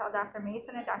 Mason and tell Dr.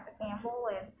 Mason and Dr. Campbell,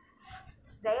 and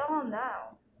they all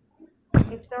know.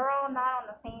 If they're all not on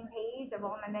the same page of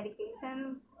all my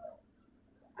medications,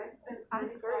 I spent I'm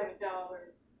screwed. $25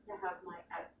 to have my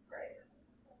x-rays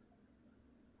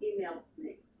emailed to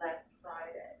me last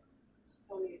Friday. She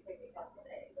told me to take a couple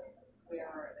days. Where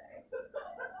are they?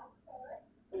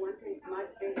 The one thing,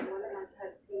 one of my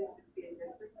pet peeves is being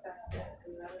disrespected,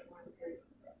 and the other one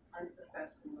is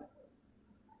unprofessionalism.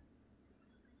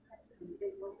 And you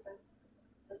think, well,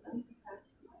 that's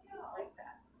unprofessional. I don't like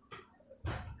that.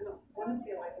 I don't want to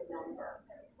feel like a number.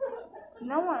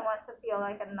 no one wants to feel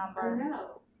like a I number.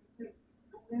 know. It's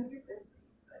like, I know you're busy,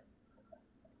 but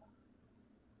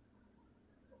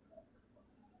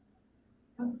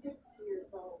I'm 60 years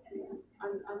old, and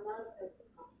I'm not a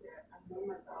hypochondriac. I know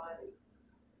my body.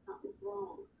 Something's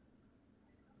wrong.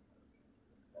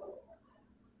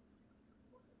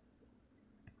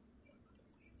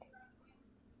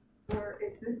 Or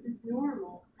if this is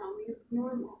normal, tell me it's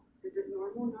normal. Is it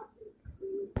normal not to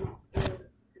be able to,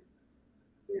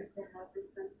 to have this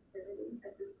sensitivity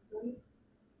at this point?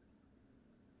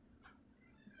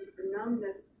 Because the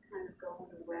numbness is kind of going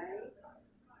away.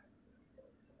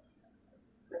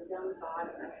 But down the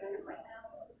bottom,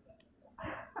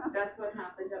 that's what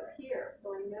happened up here.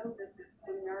 So I know that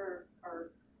the nerves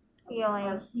are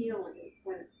healing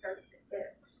when it starts to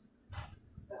itch.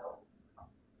 So.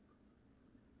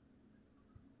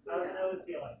 How's the nose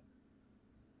feeling?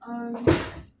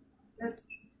 That's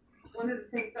one of the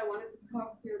things I wanted to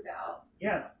talk to you about.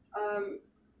 Yes.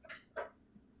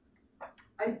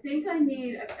 I think I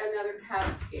need another CAT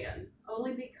scan,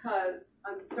 only because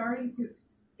I'm starting to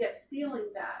get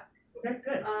feeling back. Okay,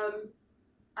 good.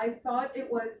 I thought it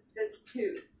was this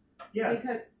tooth. Yes.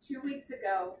 Because 2 weeks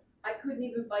ago, I couldn't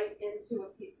even bite into a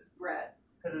piece of bread.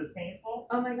 Because it was painful?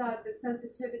 Oh my God, the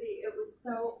sensitivity, it was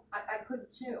so, I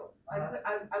couldn't chew.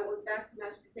 I was back to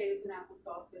mashed potatoes and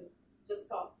applesauce and just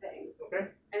soft things. Okay.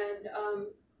 And,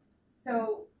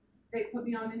 so they put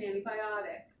me on an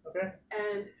antibiotic. Okay.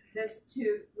 And this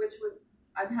tooth, which was,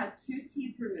 I've had 2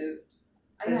 teeth removed.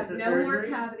 I Since have the no more surgery?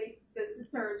 cavity since the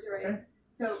surgery. Okay.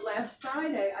 So last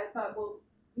Friday, I thought, well,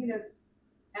 you know,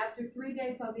 after 3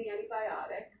 days on the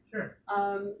antibiotic, Sure.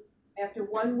 after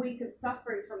 1 week of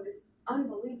suffering from this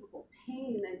unbelievable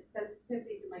pain and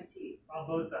sensitivity to my teeth, On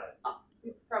both sides.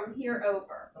 from here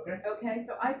over. Okay. Okay,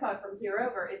 so I thought from here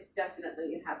over, it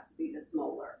has to be this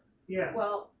molar. Yeah.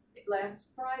 Well, last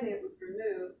Friday it was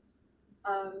removed.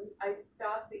 I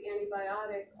stopped the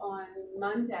antibiotic on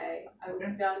Monday. I was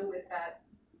Okay. done with that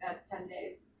 10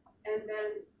 days. And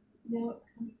then now it's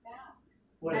coming back.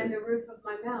 What And is? the roof of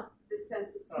my mouth, the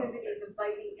sensitivity, Oh, okay. the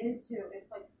biting into,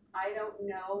 it's like, I don't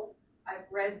know.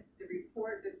 I've read the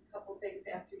report. There's a couple things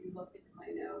after you look into my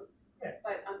nose. Yeah.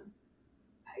 But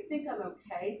I think I'm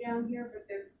okay down here, but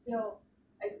I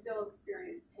still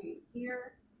experience pain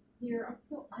here. I'm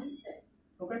still icing.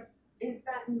 Okay. Is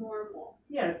that normal?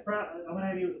 Yeah, it's I'm gonna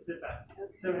have you sit back.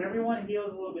 Okay. So everyone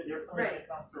heals a little bit differently when Right. it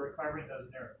comes to recovering those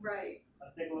nerves. Right.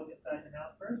 Let's take a look inside your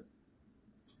mouth first.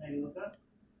 Maybe look up.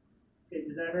 Okay,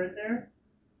 does that hurt there?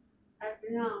 It's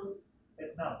numb.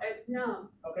 It's numb. It's numb.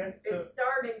 Okay. So It's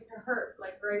starting to hurt.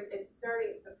 Like, right, it's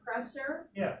starting, the pressure.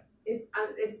 yeah.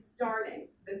 It's starting.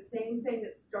 The same thing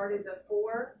that started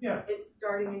before. Yeah. It's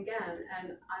starting again,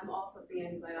 and I'm off of the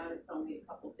antibiotics only a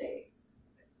couple days.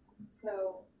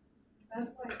 So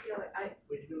that's why I feel like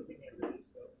We can do a thing here,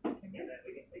 so we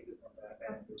can take this one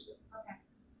back.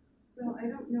 So I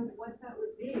don't know what that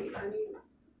would be. I mean,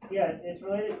 Yeah, it's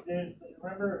related to,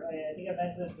 remember, I think I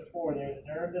mentioned this before, there's a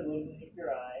nerve that lives underneath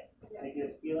your eye, and it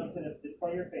gives feeling to this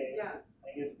part of your face, yes. and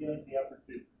it gives feeling to the upper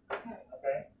tooth, Okay.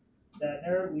 okay? That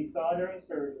nerve we saw during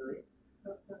surgery.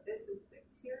 So this is the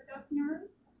tear duct nerve.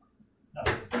 No.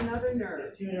 It's another nerve.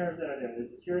 There's 2 nerves that are there. There's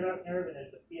the tear duct nerve and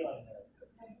there's the feeling nerve.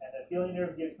 Okay. And the feeling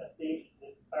nerve gives sensation to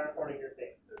this entire part of your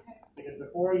face. Okay. Because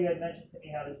before you had mentioned to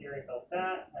me how this area felt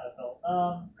fat, how it felt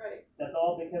numb. Right. That's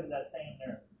all because of that same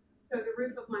nerve. So the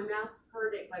roof of my mouth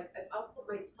hurting. Like if I'll put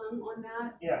my tongue on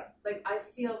that. Yeah. Like I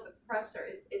feel the pressure.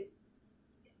 It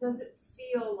doesn't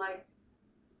feel like.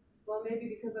 Well, maybe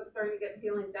because I'm starting to get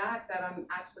feeling back that I'm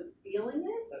actually feeling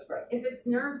it. That's right. If it's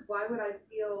nerves, why would I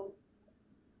feel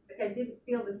like I didn't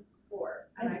feel this before?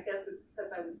 And I guess it's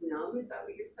because I was numb. Is that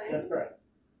what you're saying? That's right.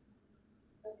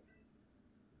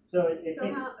 So it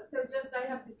So just I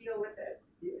have to deal with it.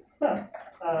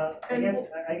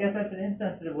 I guess that's an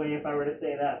insensitive way if I were to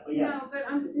say that, but yes. No, but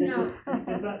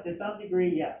no. To some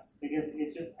degree, yes, because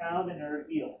it's just how the nerve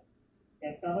heals,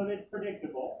 and some of it's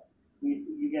predictable.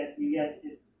 You get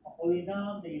it's completely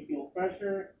numb, then you feel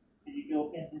pressure, then you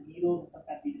feel pins and needles, and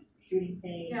sometimes you just shooting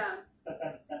pain, Yes.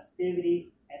 sometimes it's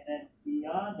sensitivity, and then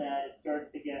beyond that, it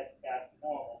starts to get back to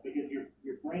normal because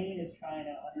your brain is trying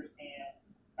to understand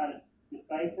how to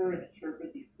decipher and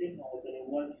interpret these signals that it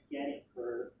wasn't getting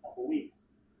for a couple weeks.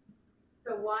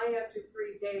 So why after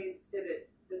 3 days did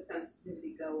the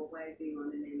sensitivity go away being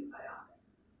on an antibiotic?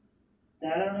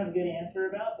 That I don't have a good answer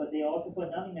about, but they also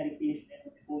put numbing medication in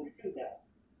when they pulled your tooth out.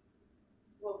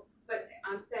 Well, but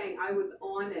I'm saying I was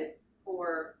on it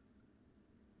for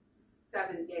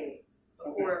 7 days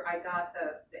before I got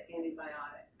the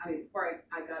antibiotic. I mean, before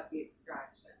I got the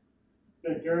extraction.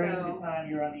 So during the time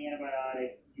you were on the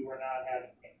antibiotic, you were not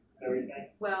having pain. Is that what you're saying?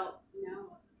 Well,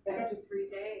 no, after 3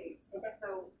 days. Okay.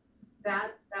 So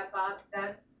that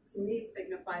to me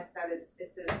signifies that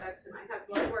it's an infection. I had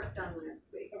blood work done last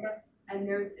week. Okay. And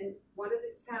there's in one of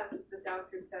the tests, the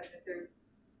doctor said that there's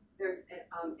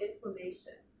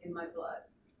inflammation in my blood.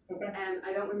 Okay. And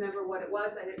I don't remember what it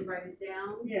was. I didn't write it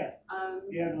down. Yeah.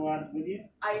 Do you have the labs with you?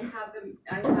 I have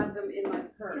them in my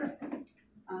purse.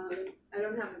 I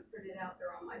don't have them printed out.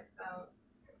 They're on my phone.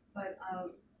 But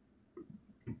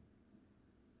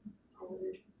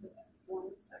just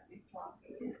 1 second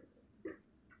clocking in.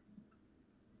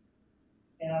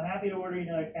 And I'm happy to order you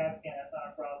another CAT scan. That's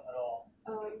not a problem at all.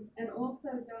 And also,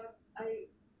 Doc, I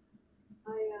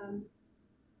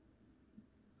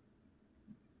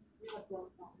have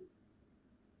gloves on.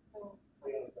 So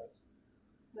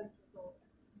that's all.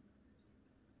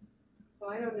 So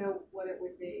I don't know what it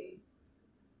would be.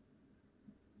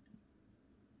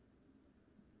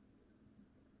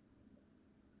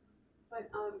 But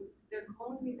they're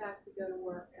calling me back to go to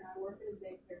work, and I work in a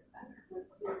daycare center with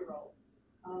 2-year-olds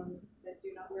that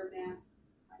do not wear masks.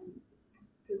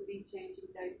 Who be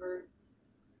changing diapers.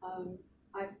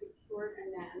 I've secured a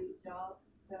nanny job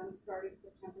that I'm starting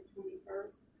September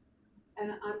 21st,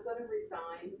 and I'm going to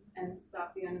resign and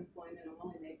stop the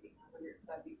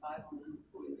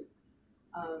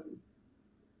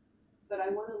but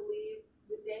I wanna leave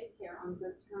the daycare on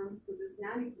good terms, because this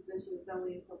nanny position is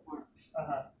only until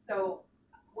March. So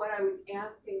what I was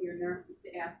asking your nurses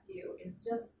to ask you is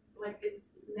just, like, it's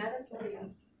medically,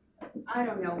 I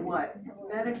don't know what,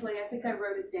 medically, I think I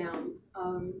wrote it down,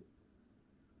 can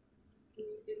you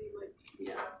give me my,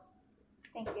 yeah.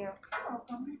 Thank you.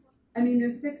 I mean,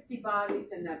 there's 60 bodies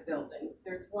in that building,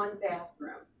 there's one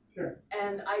bathroom, Sure.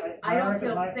 and My I don't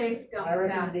feel my- safe My going back.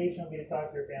 recommendation would be to talk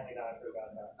to your family doctor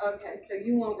about that. Okay, so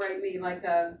you won't write me like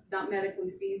a, not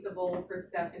medically feasible for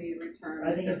Stephanie to return.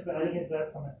 I think it's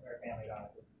best coming from your family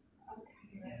doctor.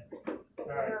 Yeah. All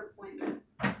right. Her appointment.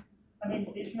 I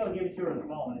mean, if she'll give it to her on the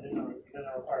phone, it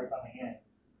doesn't require coming in.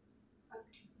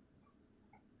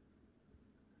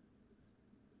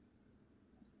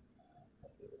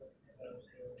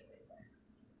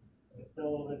 It's still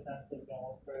a little bit sensitive,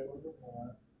 don't spray a little bit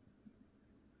more.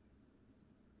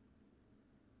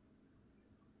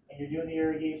 And you're doing the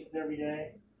irrigations every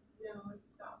day? No, I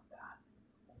stopped that.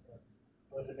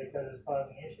 Was it because it's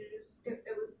causing issues?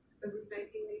 It was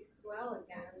making me swell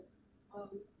again,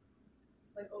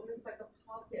 like almost like a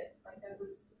pocket, like I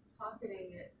was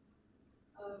pocketing it,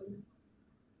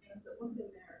 as it looked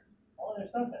in there. Well,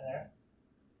 there's something there.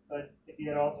 But if you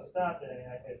had also stopped it, I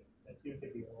mean, the two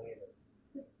could be related.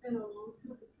 It's been a long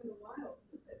time, it's been a while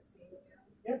since I've seen you.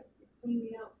 Yep. You cleaned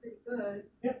me out pretty good.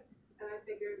 Yep. And I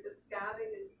figured the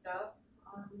scabbing and stuff,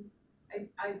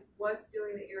 I was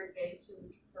doing the irrigation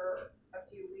for a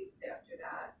few weeks after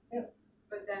that. Yep.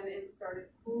 But then it started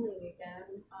cooling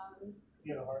again.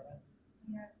 You have a heart rate?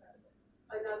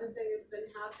 Another thing that's been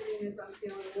happening is I'm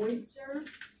feeling moisture,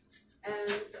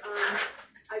 and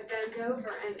I bend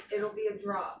over and it'll be a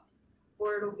drop,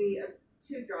 or it'll be a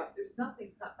 2-drop. There's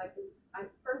nothing cut like this.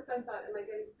 First I thought, am I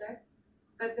getting sick?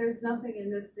 But there's nothing in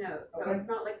this note, so Okay. it's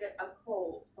not like a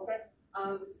cold. Okay.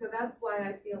 So that's why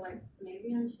I feel like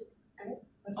maybe I should. And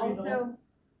That's reasonable.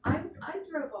 also, I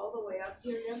drove all the way up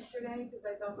here yesterday because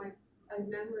I thought my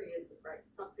memory isn't right.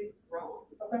 Something's wrong.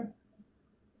 Okay.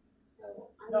 So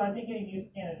No, I think getting new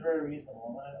skin is very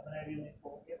reasonable. When I do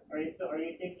are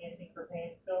you taking anything for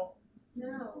pain still? No,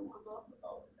 I'm off of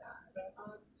all of that.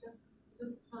 Just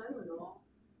Tylenol.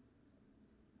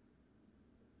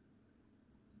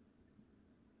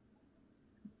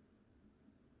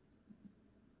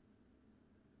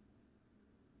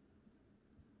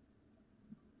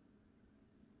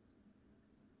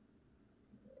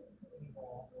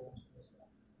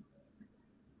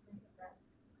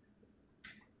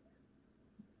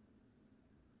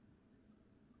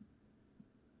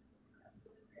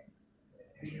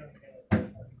 Maybe you don't get a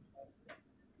second one.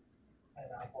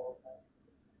 And alcohol.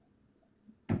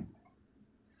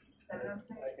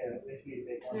 Like a maybe a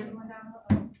big one.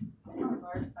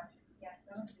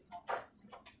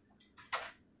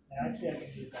 And actually, I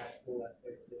can use that tool. That's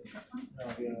good too. No,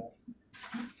 the other one.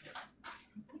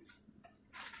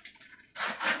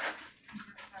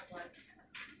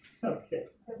 Okay,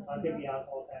 I'll take the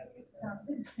alcohol tablet.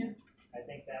 I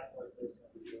think that was this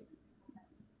one.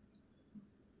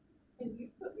 Can you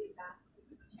put me back,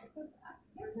 please? Check it back.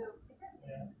 No.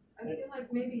 Yeah. I feel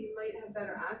like maybe you might have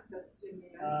better access to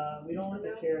me. We don't want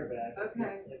the chair back.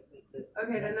 Okay. It's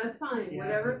Okay, then that's fine. Yeah,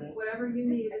 Whatever you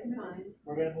need is fine.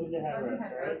 we're gonna move the headrest,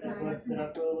 alright? Just let it sit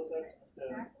up for a little bit. So,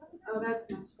 Oh, that's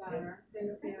much better.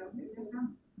 Thank you.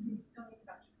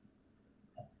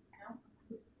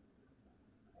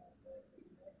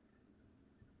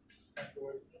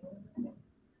 afterwards.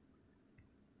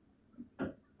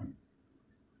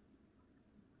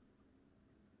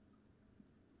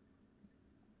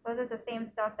 Was it the same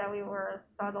stuff that we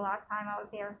saw the last time I was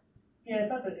here? Yeah,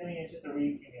 it's not that, I mean, it's just a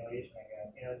reaccumulation,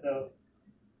 I guess, so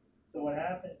what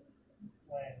happens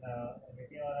when you're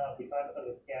feeling up, we talked about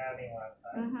the scabbing last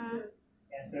time, Mm-hmm.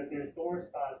 and so if there's sore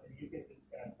spots, the mucus is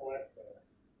gonna collect there,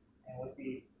 and what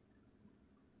the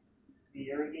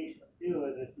irrigations do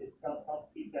is it helps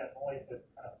keep that moist so it's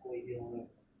kind of fully healed over.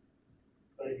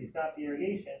 But if you stop the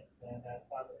irrigation, then that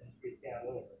spot will just re-scab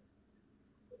over.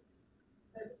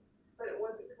 But it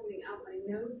wasn't coming out my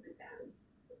nose again.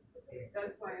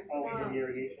 That's why I Oh, we did stopped. the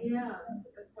irrigation? Yeah,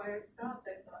 that's why I stopped.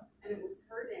 I thought, and it was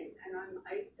hurting, and I'm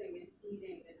icing and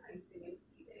heating and icing and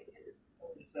heating, and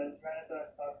Just try not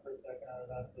to talk for a second, I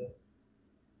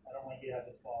don't want you to have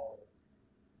to swallow this.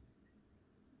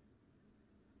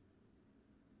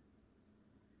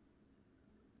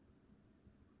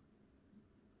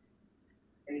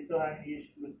 Are you still having the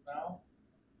issues with smell?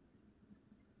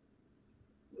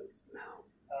 with smell.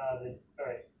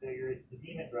 The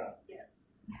demon drop. Yes,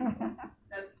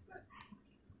 that's.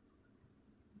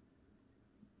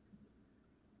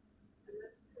 And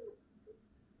that's true.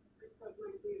 I thought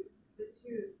might be the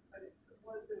tooth, but it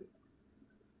wasn't.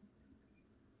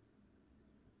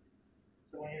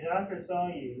 doctor saw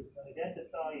you, when the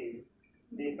dentist saw you,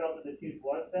 they felt that the tooth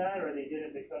was bad, or they did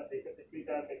it because they took the tooth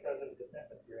out because of the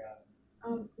symptoms you're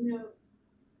having? No.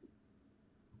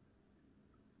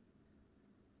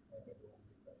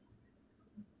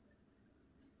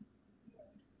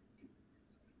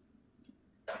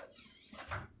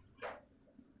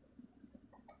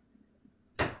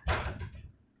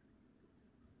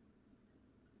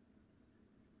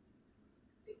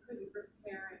 They couldn't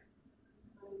repair it.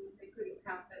 They couldn't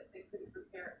cap it. They couldn't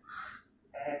repair it.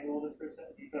 Can I have you hold this for a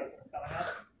second? Do you feel like something's coming out?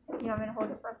 You want me to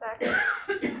hold it for a second?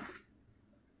 Okay.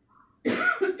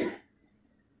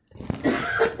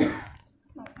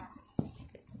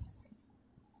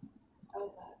 Oh,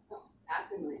 God, something's back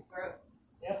in my throat.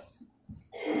 Yep.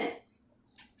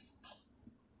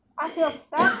 I feel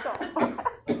special.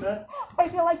 What's that? I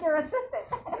feel like your assistant.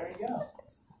 There you go. Are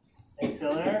you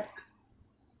still there?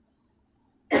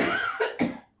 It's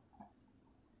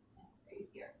right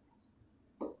here.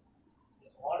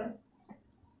 Just water?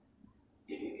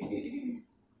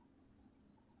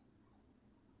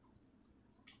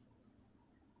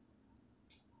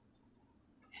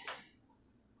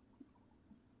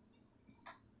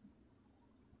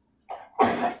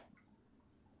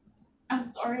 I'm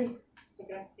sorry.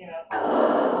 Okay, you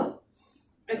know.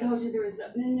 I told you there was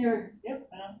something in there. Yep,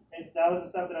 that was the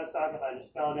stuff that I was talking about. It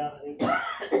just fell down the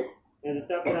tooth. Yeah, the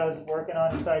stuff that I was working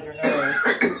on inside your nose,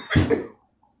 and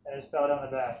it just fell down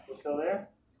the back. You still there?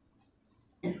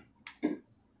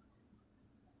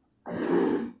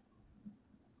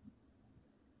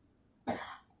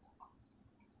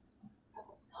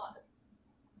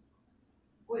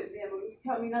 Wait, man, when you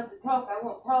tell me not to talk, I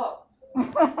won't talk.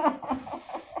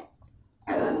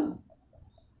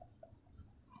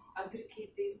 I'm gonna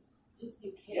keep these just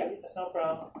in case. Yep, that's no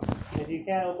problem. If you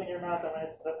can't open your mouth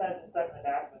unless sometimes it's stuck in the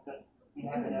back with the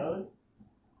behind the nose.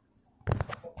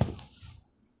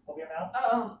 Open your mouth.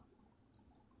 Oh.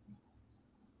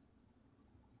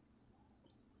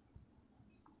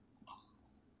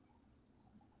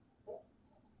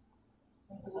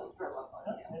 I won't throw up on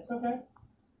No, you. it's okay.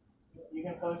 You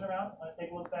can close your mouth. I'm going to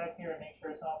take a look back here and make sure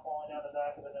it's not falling down the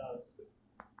back of the nose.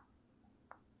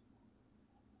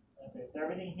 Okay, so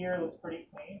everything here looks pretty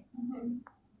clean. Mm-hmm.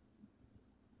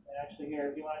 And actually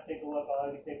here, if you want to take a look, I'll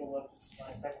have you take a look at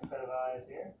my second set of eyes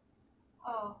here.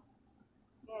 Oh.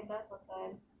 Yeah, it does look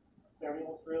good. So everything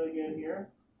looks really good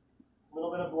here. A little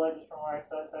bit of blood just from where I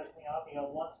saw it touch me off. You got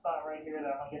one spot right here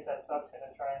that I'm going to get that suction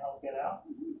and try and help get out.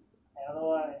 And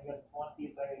otherwise, you got one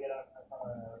piece that I can get out from the front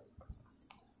of the nose.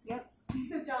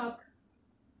 So, Doc,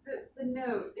 the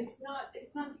note, it's not to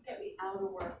get me out of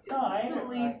work. It's No, I just to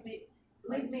understand.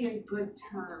 leave me in good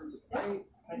terms. I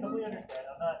completely understand.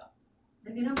 I'm not. I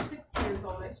mean, I'm 6 years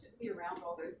old. I shouldn't be around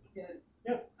all those kids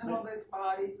Yep. and all those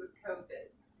bodies with COVID.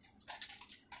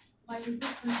 My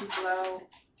resistance is low.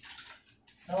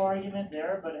 No argument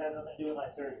there, but it has nothing to do with my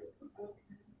surgery.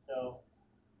 So,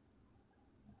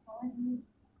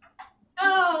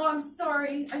 Oh, I'm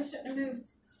sorry. I shouldn't have moved.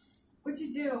 What'd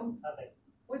you do? nothing.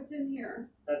 What's in here?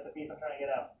 That's the piece I'm trying to get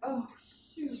out. Oh,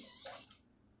 shoot.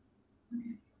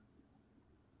 Okay.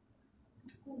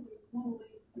 Holy moly.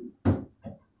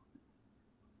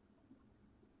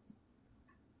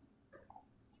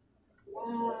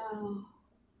 Wow.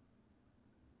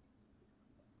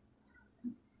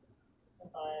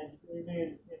 Fine. Maybe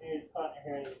it's caught in your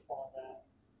hair and it's falling back.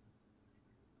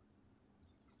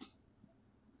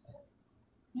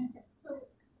 Okay, so,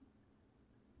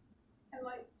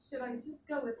 should I just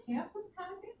go with half a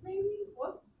packet maybe?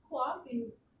 What's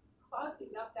clogging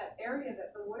up that area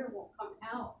that the water won't come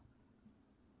out?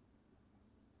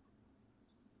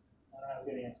 I don't have a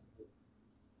good answer.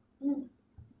 Mm.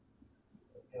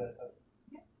 Yeah, that's okay.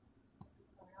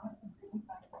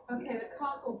 Okay, the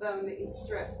cockle bone that you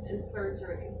stripped in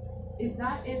surgery, is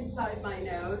that inside my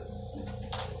nose?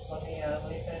 Let me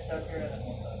finish up here and then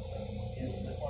we'll